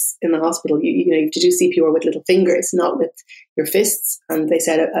course in the hospital, you have to do CPR with little fingers, not with your fists. And they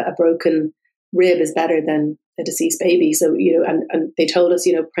said a broken rib is better than a deceased baby. So, and they told us,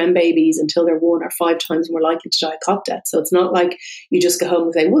 prem babies until they're 1 are 5 times more likely to die of cot death. So it's not like you just go home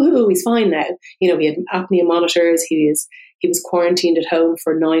and say, woohoo, he's fine now. We had apnea monitors. He was quarantined at home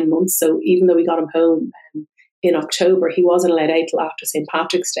for 9 months. So even though we got him home in October, he wasn't allowed out till after St.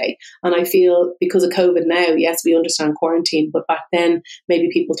 Patrick's Day. And I feel because of COVID now, yes, we understand quarantine, but back then maybe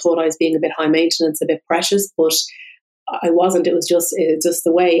people thought I was being a bit high maintenance, a bit precious, but I wasn't. It was just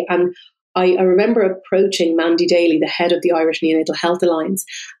the way. And I remember approaching Mandy Daly, the head of the Irish Neonatal Health Alliance.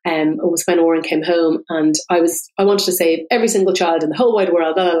 It was when Oren came home, and I wanted to save every single child in the whole wide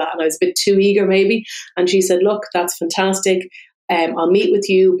world, and I was a bit too eager maybe. And she said, look, that's fantastic. I'll meet with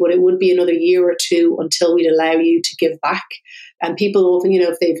you, but it would be another year or 2 until we'd allow you to give back. And people often,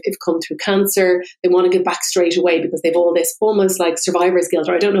 if they've come through cancer, they want to give back straight away because they've all this almost like survivor's guilt,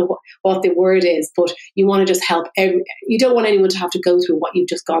 or I don't know what the word is, but you want to just help. You don't want anyone to have to go through what you've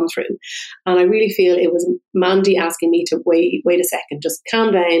just gone through. And I really feel it was Mandy asking me to wait a second, just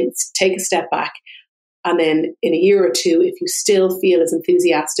calm down, take a step back. And then in a year or 2, if you still feel as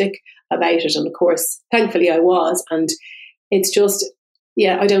enthusiastic about it, and of course, thankfully I was, and it's just,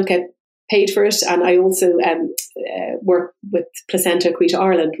 I don't get paid for it. And I also work with Placenta Accreta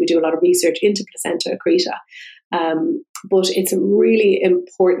Ireland. We do a lot of research into placenta accreta. But it's a really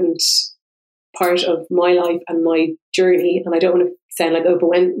important part of my life and my journey. And I don't want to sound like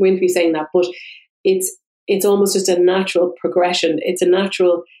Oprah Winfrey saying that, but it's almost just a natural progression. It's a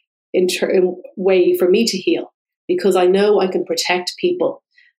natural way for me to heal, because I know I can protect people.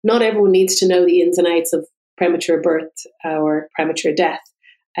 Not everyone needs to know the ins and outs of premature birth or premature death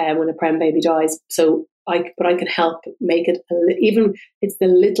when a prem baby dies. But I can help make it, even it's the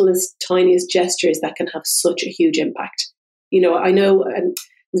littlest, tiniest gestures that can have such a huge impact. I know, and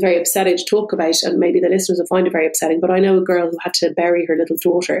it's very upsetting to talk about, and maybe the listeners will find it very upsetting, but I know a girl who had to bury her little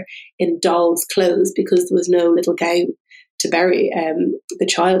daughter in doll's clothes because there was no little gown to bury the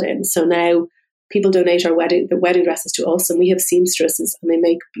child in. So now people donate the wedding dresses to us, and we have seamstresses, and they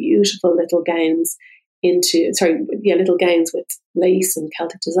make beautiful little gowns little gowns with lace and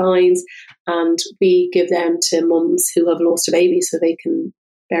Celtic designs, and we give them to mums who have lost a baby so they can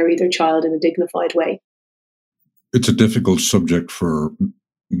bury their child in a dignified way. It's a difficult subject for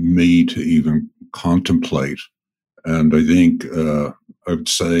me to even contemplate, and I think I would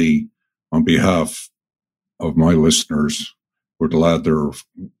say on behalf of my listeners, we're glad there are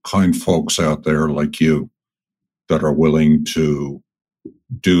kind folks out there like you that are willing to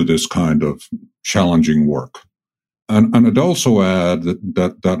do this kind of challenging work. And I'd also add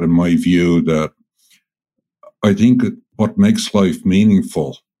that in my view, that I think what makes life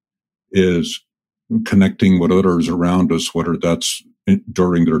meaningful is connecting with others around us, whether that's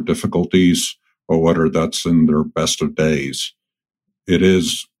during their difficulties or whether that's in their best of days. It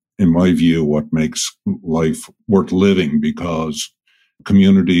is, in my view, what makes life worth living, because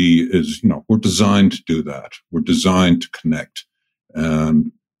community is, we're designed to do that. We're designed to connect.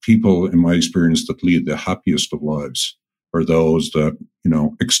 And people, in my experience, that lead the happiest of lives are those that,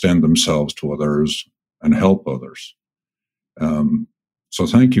 extend themselves to others and help others. So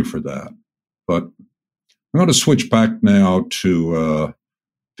thank you for that. But I'm going to switch back now to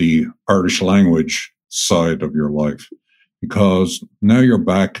the Irish language side of your life, because now you're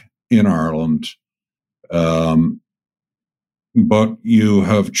back in Ireland, but you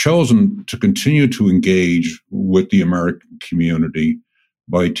have chosen to continue to engage with the American community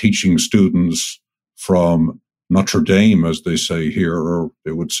by teaching students from Notre Dame, as they say here, or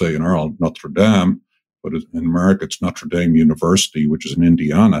they would say in Ireland, Notre Dame, but in America it's Notre Dame University, which is in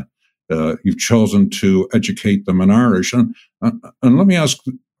Indiana. You've chosen to educate them in Irish. And let me ask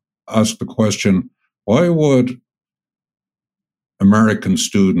the question, why would American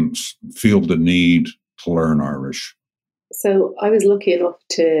students feel the need to learn Irish? So I was lucky enough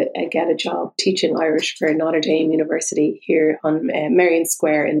to get a job teaching Irish for Notre Dame University here on Merrion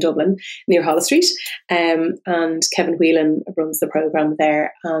Square in Dublin, near Holles Street. And Kevin Whelan runs the program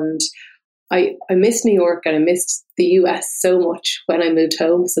there. And I missed New York and I missed the US so much when I moved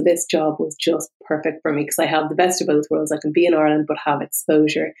home. So this job was just perfect for me because I have the best of both worlds. I can be in Ireland, but have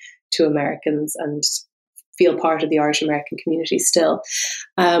exposure to Americans and feel part of the Irish American community still.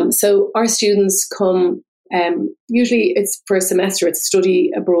 So our students come, usually it's for a semester, it's a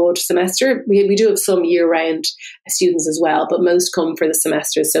study abroad semester. We do have some year-round students as well, but most come for the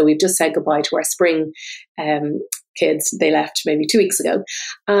semester. So we've just said goodbye to our spring kids. They left maybe 2 weeks ago.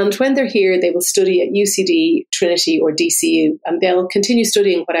 And when they're here, they will study at UCD, Trinity or DCU, and they'll continue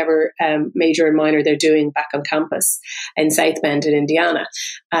studying whatever major and minor they're doing back on campus in South Bend in Indiana.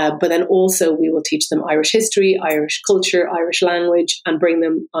 But then also we will teach them Irish history, Irish culture, Irish language, and bring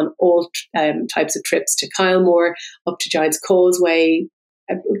them on all types of trips to Kylemore, up to Giant's Causeway.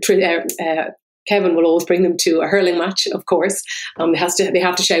 Kevin will always bring them to a hurling match, of course. They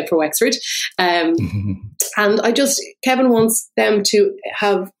have to shout for Wexford. And Kevin wants them to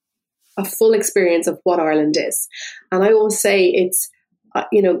have a full experience of what Ireland is. And I always say it's,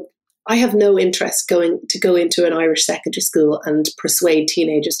 I have no interest go into an Irish secondary school and persuade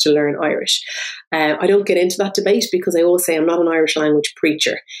teenagers to learn Irish. I don't get into that debate because I always say I'm not an Irish language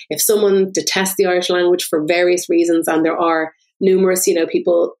preacher. If someone detests the Irish language for various reasons, and there are numerous,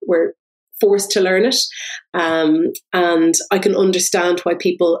 people were forced to learn it. And I can understand why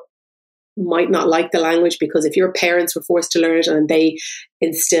people might not like the language, because if your parents were forced to learn it and they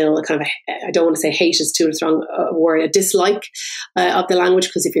instill a kind of, I don't want to say hate is too strong a word, a dislike of the language,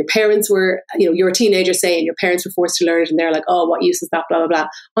 because if your parents were, you're a teenager, say, and your parents were forced to learn it and they're like, oh, what use is that, blah, blah, blah.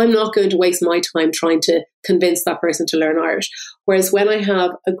 I'm not going to waste my time trying to convince that person to learn Irish. Whereas when I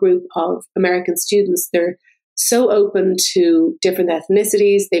have a group of American students, they're so open to different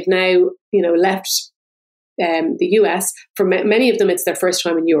ethnicities. They've now, left the US. For many of them, it's their first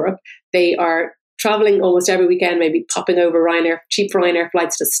time in Europe. They are traveling almost every weekend, maybe popping over cheap Ryanair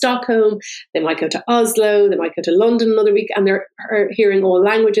flights to Stockholm. They might go to Oslo. They might go to London another week, and they're hearing all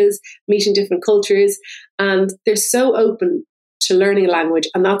languages, meeting different cultures, and they're so open to learning a language.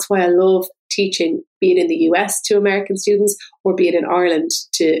 And that's why I love teaching, be it in the US to American students or be it in Ireland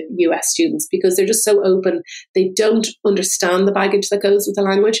to US students, because they're just so open. They don't understand the baggage that goes with the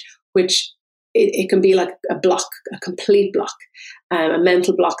language, which it can be like a block, a complete block, a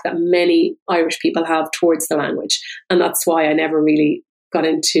mental block that many Irish people have towards the language. And that's why I never really got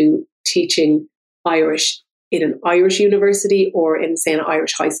into teaching Irish in an Irish university or in, say, an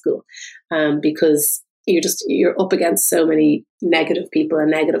Irish high school, because you're up against so many negative people and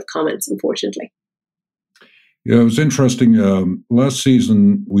negative comments, unfortunately. Yeah, it was interesting. Last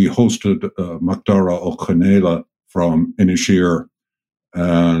season, we hosted Macdara O'Connella from Inisheer,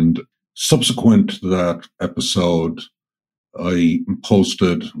 and subsequent to that episode, I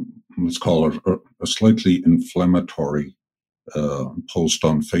posted, let's call it a slightly inflammatory post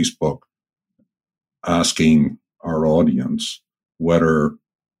on Facebook, asking our audience whether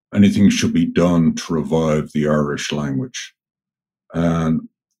anything should be done to revive the Irish language. And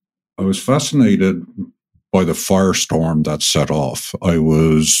I was fascinated by the firestorm that set off. I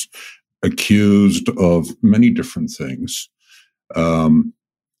was accused of many different things.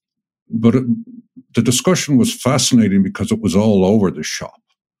 But the discussion was fascinating because it was all over the shop.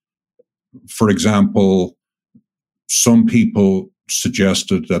 For example, some people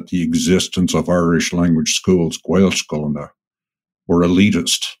suggested that the existence of Irish language schools, Gael Scoilna, were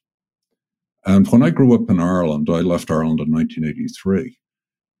elitist. And when I grew up in Ireland, I left Ireland in 1983.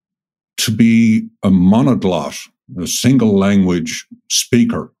 To be a monoglot, a single language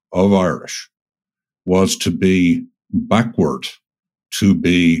speaker of Irish, was to be backward, to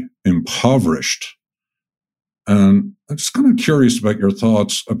be impoverished. And I'm just kind of curious about your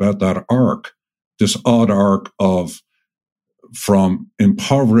thoughts about that arc, this odd arc of from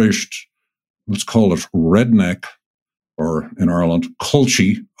impoverished, let's call it redneck, or in Ireland,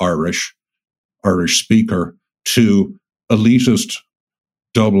 culchy Irish speaker, to elitist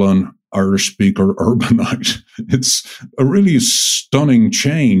Dublin Irish speaker urbanite. It's a really stunning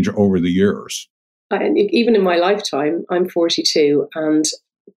change over the years. And even in my lifetime, I'm 42, and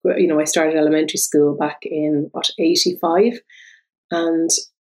I started elementary school back in 85, and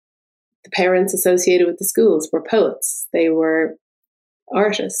the parents associated with the schools were poets, they were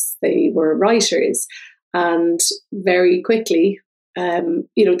artists, they were writers, and very quickly,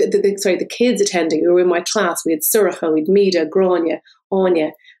 the kids attending who were in my class, we had Suracha, we had Mida, Grania,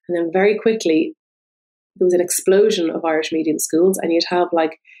 Anya, and then very quickly there was an explosion of Irish medium schools, and you'd have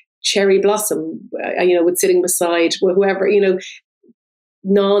like Cherry Blossom, with sitting beside whoever,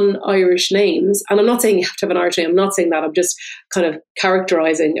 non-Irish names. And I'm not saying you have to have an Irish name. I'm not saying that. I'm just kind of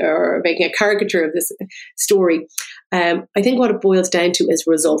characterizing or making a caricature of this story. I think what it boils down to is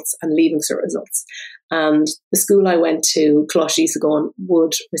results and leaving cert results. And the school I went to, Closh Isagon,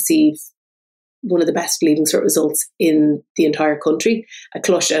 would receive one of the best leaving cert results in the entire country.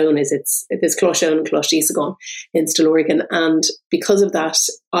 Closh Own there's Closh Own and Closh Isagon in Stillorgan. And because of that,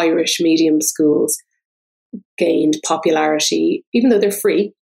 Irish medium schools gained popularity, even though they're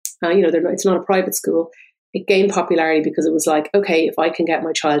free. It's not a private school. It gained popularity because it was like, okay, if I can get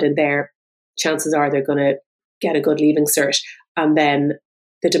my child in there, chances are they're going to get a good leaving cert. And then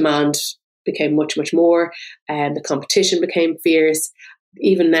the demand became much, much more, and the competition became fierce.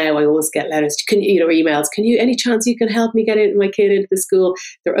 Even now, I always get letters, or emails. Any chance you can help me get my kid into the school?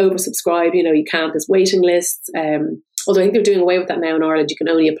 They're oversubscribed. You can't. There's waiting lists. Although I think they're doing away with that now in Ireland. You can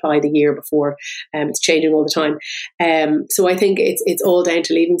only apply the year before. It's changing all the time. So I think it's all down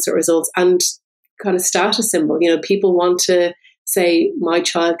to leaving cert results and kind of status symbol. People want to say my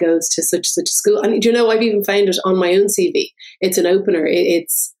child goes to such a school, and I've even found it on my own CV. It's an opener. I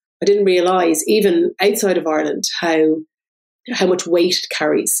didn't realise even outside of Ireland how much weight it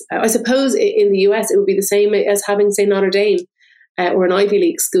carries. I suppose in the US it would be the same as having, say, Notre Dame or an Ivy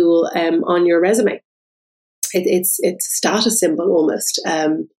League school on your resume. It's a status symbol almost. I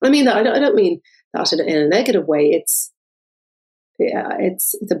mean that. I don't mean that in a negative way. It's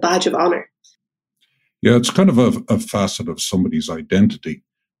a badge of honour. Yeah, it's kind of a facet of somebody's identity,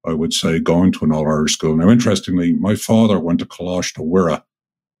 I would say, going to an all-Irish school. Now, interestingly, my father went to Coláiste Mhuire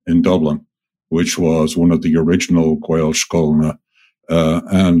in Dublin, which was one of the original Gael Scoilna.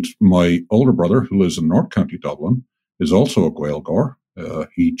 And my older brother, who lives in North County Dublin, is also a Gaeilgeoir.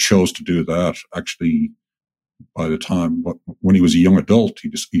 He chose to do that actually by the time, but when he was a young adult,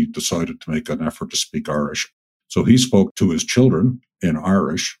 he decided to make an effort to speak Irish. So he spoke to his children in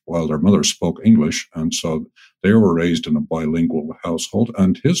Irish while their mother spoke English. And so they were raised in a bilingual household.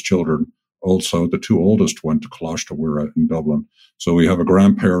 And his children also, the two oldest, went to Coláiste Mhuire in Dublin. So we have a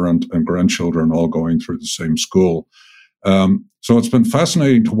grandparent and grandchildren all going through the same school. So it's been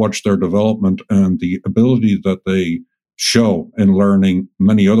fascinating to watch their development and the ability that they show in learning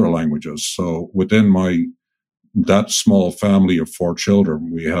many other languages. So within that small family of 4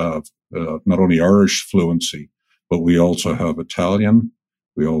 children, we have not only Irish fluency, but we also have Italian,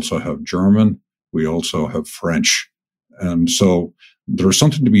 we also have German, we also have French. And so there's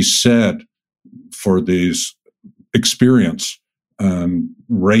something to be said for this experience and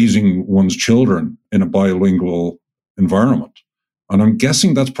raising one's children in a bilingual environment. And I'm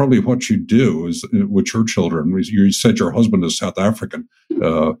guessing that's probably what you do is with your children. You said your husband is South African.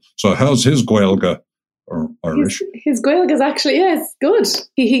 So how's his Gaeilge or Irish? His Gaeilge is actually, it's good.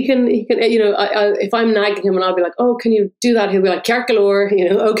 He can, if I'm nagging him and I'll be like, oh, can you do that? He'll be like, Carcalor,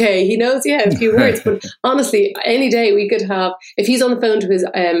 okay. He knows, a few words. But honestly, any day we could have, if he's on the phone to his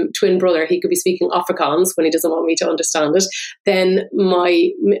twin brother, he could be speaking Afrikaans when he doesn't want me to understand it. Then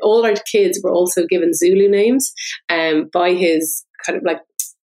all our kids were also given Zulu names by his kind of like,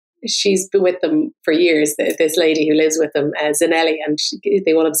 she's been with them for years, this lady who lives with them, Zanelli, and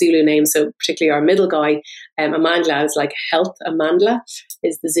they all have Zulu names. So particularly our middle guy, Amandla, is like Health Amandla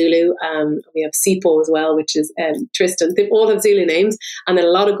is the Zulu. We have Sipo as well, which is Tristan. They all have Zulu names, and then a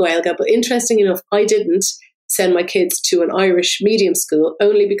lot of Gaeilge. But interesting enough, I didn't send my kids to an Irish medium school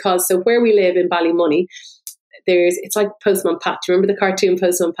only because, so where we live in Ballymoney, it's like Postman Pat. Do you remember the cartoon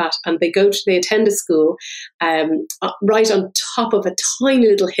Postman Pat? And they attend a school right on top of a tiny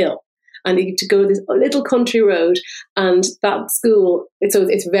little hill. And they get to go this little country road. And that school,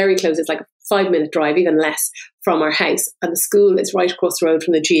 it's very close. It's like a 5-minute drive, even less, from our house. And the school is right across the road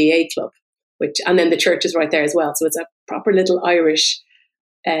from the GAA club, and then the church is right there as well. So it's a proper little Irish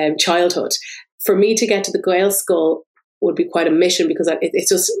childhood. For me to get to the Gael school would be quite a mission because it's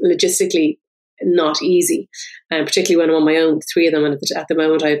just logistically not easy, and particularly when I'm on my own, 3 of them, and at the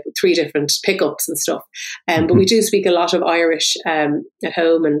moment I have 3 different pickups and stuff. But we do speak a lot of Irish at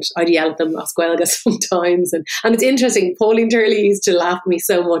home, and I'd yell at them as Gaeilge sometimes. And it's interesting. Pauline Turley used to laugh at me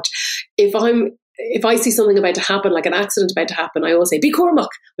so much. If I see something about to happen, like an accident about to happen, I always say, "Be Cormac,"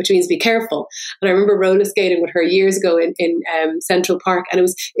 which means be careful. And I remember roller skating with her years ago in Central Park, and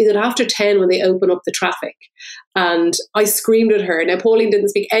is it after 10 when they open up the traffic? And I screamed at her. Now, Pauline didn't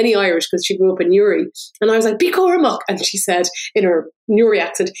speak any Irish because she grew up in Newry. And I was like, "Be Cormac." And she said in her Newry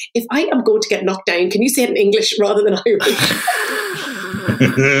accent, "If I am going to get knocked down, can you say it in English rather than Irish?"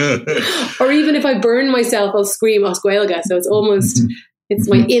 Or even if I burn myself, I'll scream as Gaeilge. So it's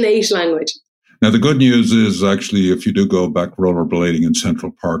my innate language. Now, the good news is actually, if you do go back rollerblading in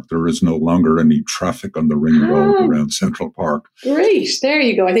Central Park, there is no longer any traffic on the ring road around Central Park. Great. There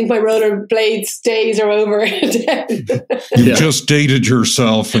you go. I think my rollerblades days are over. You just dated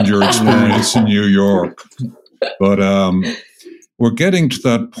yourself and your experience in New York. But we're getting to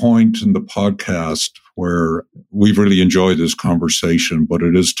that point in the podcast where we've really enjoyed this conversation, but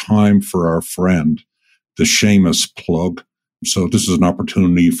it is time for our friend, the Seamus plug. So this is an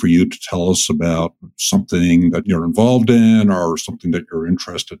opportunity for you to tell us about something that you're involved in or something that you're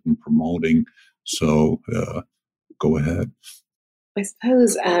interested in promoting. So go ahead. I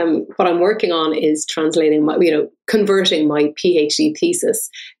suppose what I'm working on is translating converting my PhD thesis,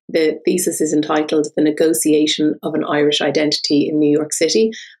 The thesis is entitled The Negotiation of an Irish Identity in New York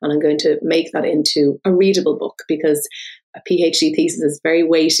City. And I'm going to make that into a readable book, because a PhD thesis is very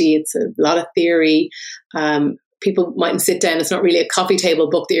weighty. It's a lot of theory. People mightn't sit down. It's not really a coffee table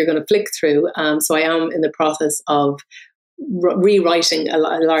book that you're going to flick through. So I am in the process of rewriting a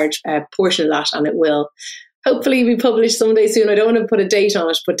large portion of that, and it will hopefully be published someday soon. I don't want to put a date on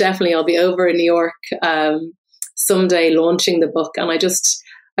it, but definitely I'll be over in New York someday launching the book. And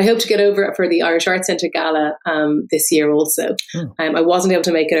I hope to get over it for the Irish Arts Centre Gala this year also. I wasn't able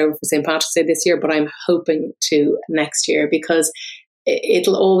to make it over for St. Patrick's Day this year, but I'm hoping to next year, because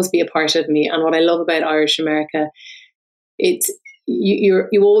it'll always be a part of me. And what I love about Irish America,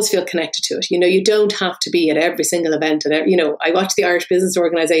 you always feel connected to it. You don't have to be at every single event. I watch the Irish Business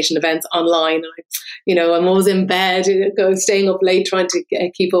Organisation events online. And I'm always in bed, staying up late trying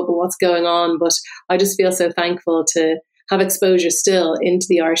to keep up with what's going on. But I just feel so thankful to have exposure still into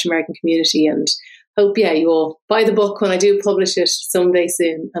the Irish American community, and hope, you all buy the book when I do publish it someday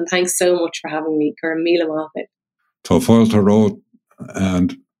soon. And thanks so much for having me. Gur míle maith. Tá fáilte ród,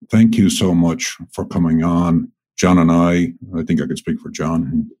 and thank you so much for coming on. John and I think I could speak for John,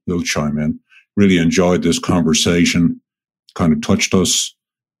 and he'll chime in, really enjoyed this conversation, kind of touched us,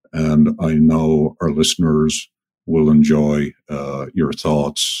 and I know our listeners will enjoy your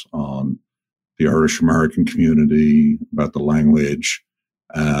thoughts on the Irish American community, about the language,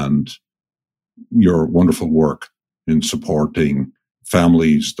 and your wonderful work in supporting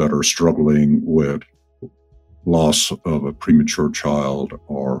families that are struggling with loss of a premature child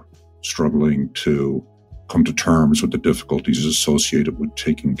or struggling to come to terms with the difficulties associated with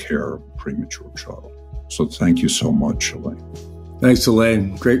taking care of a premature child. So thank you so much, Elaine. Thanks,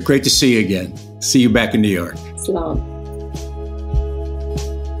 Elaine. Great to see you again. See you back in New York. Salam.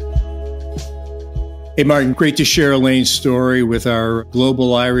 Hey, Martin, great to share Elaine's story with our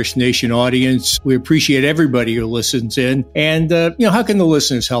Global Irish Nation audience. We appreciate everybody who listens in. And, how can the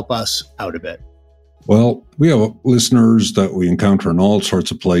listeners help us out a bit? Well, we have listeners that we encounter in all sorts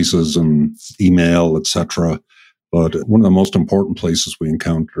of places, and email, etc. But one of the most important places we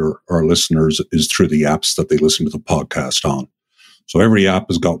encounter our listeners is through the apps that they listen to the podcast on. So every app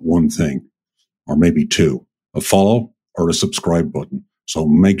has got one thing, or maybe two, a follow or a subscribe button. So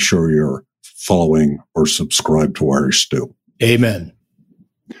make sure you're following or subscribe to Irish Stew. Amen.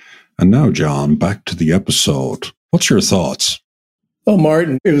 And now, John, back to the episode. What's your thoughts? Oh,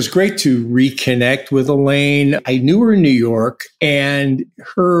 Martin, it was great to reconnect with Elaine. I knew her in New York, and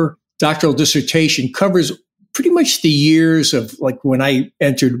her doctoral dissertation covers pretty much the years of when I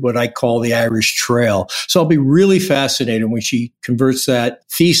entered what I call the Irish Trail. So I'll be really fascinated when she converts that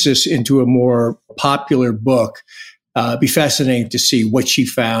thesis into a more popular book. It'd be fascinating to see what she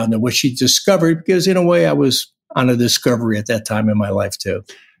found and what she discovered, because in a way I was on a discovery at that time in my life too.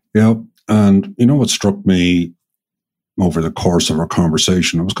 Yeah. And what struck me over the course of our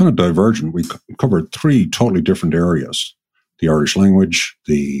conversation, it was kind of divergent. We covered three totally different areas: the Irish language,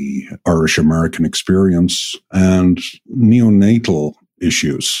 the Irish American experience, and neonatal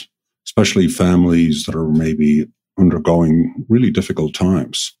issues, especially families that are maybe undergoing really difficult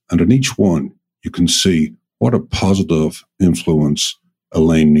times. And in each one, you can see what a positive influence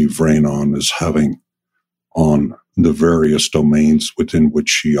Elaine Ní Bhraonáin is having on the various domains within which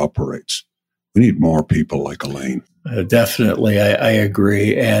she operates. We need more people like Elaine. Definitely, I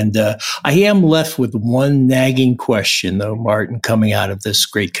agree. And I am left with one nagging question, though, Martin, coming out of this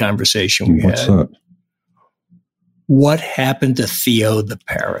great conversation we What's had. that? What happened to Theo the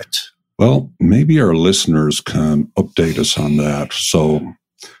parrot? Well, maybe our listeners can update us on that. So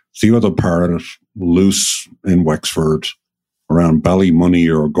Theo the parrot, loose in Wexford, around Ballymoney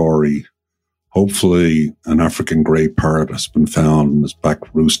or Gorey. Hopefully an African grey parrot has been found and is back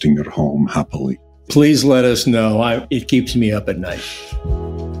roosting at home happily. Please let us know. It keeps me up at night.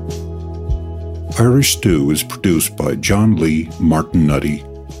 Irish Stew is produced by John Lee, Martin Nutty,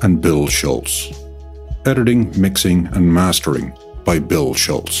 and Bill Schultz. Editing, mixing, and mastering by Bill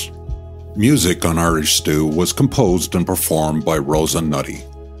Schultz. Music on Irish Stew was composed and performed by Rosa Nutty,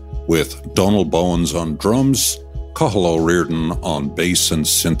 with Donald Bowens on drums, Cathal O'Riordan on bass and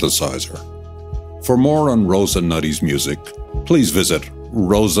synthesizer. For more on Rosa Nutty's music, please visit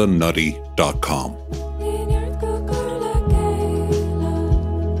rosanutty.com.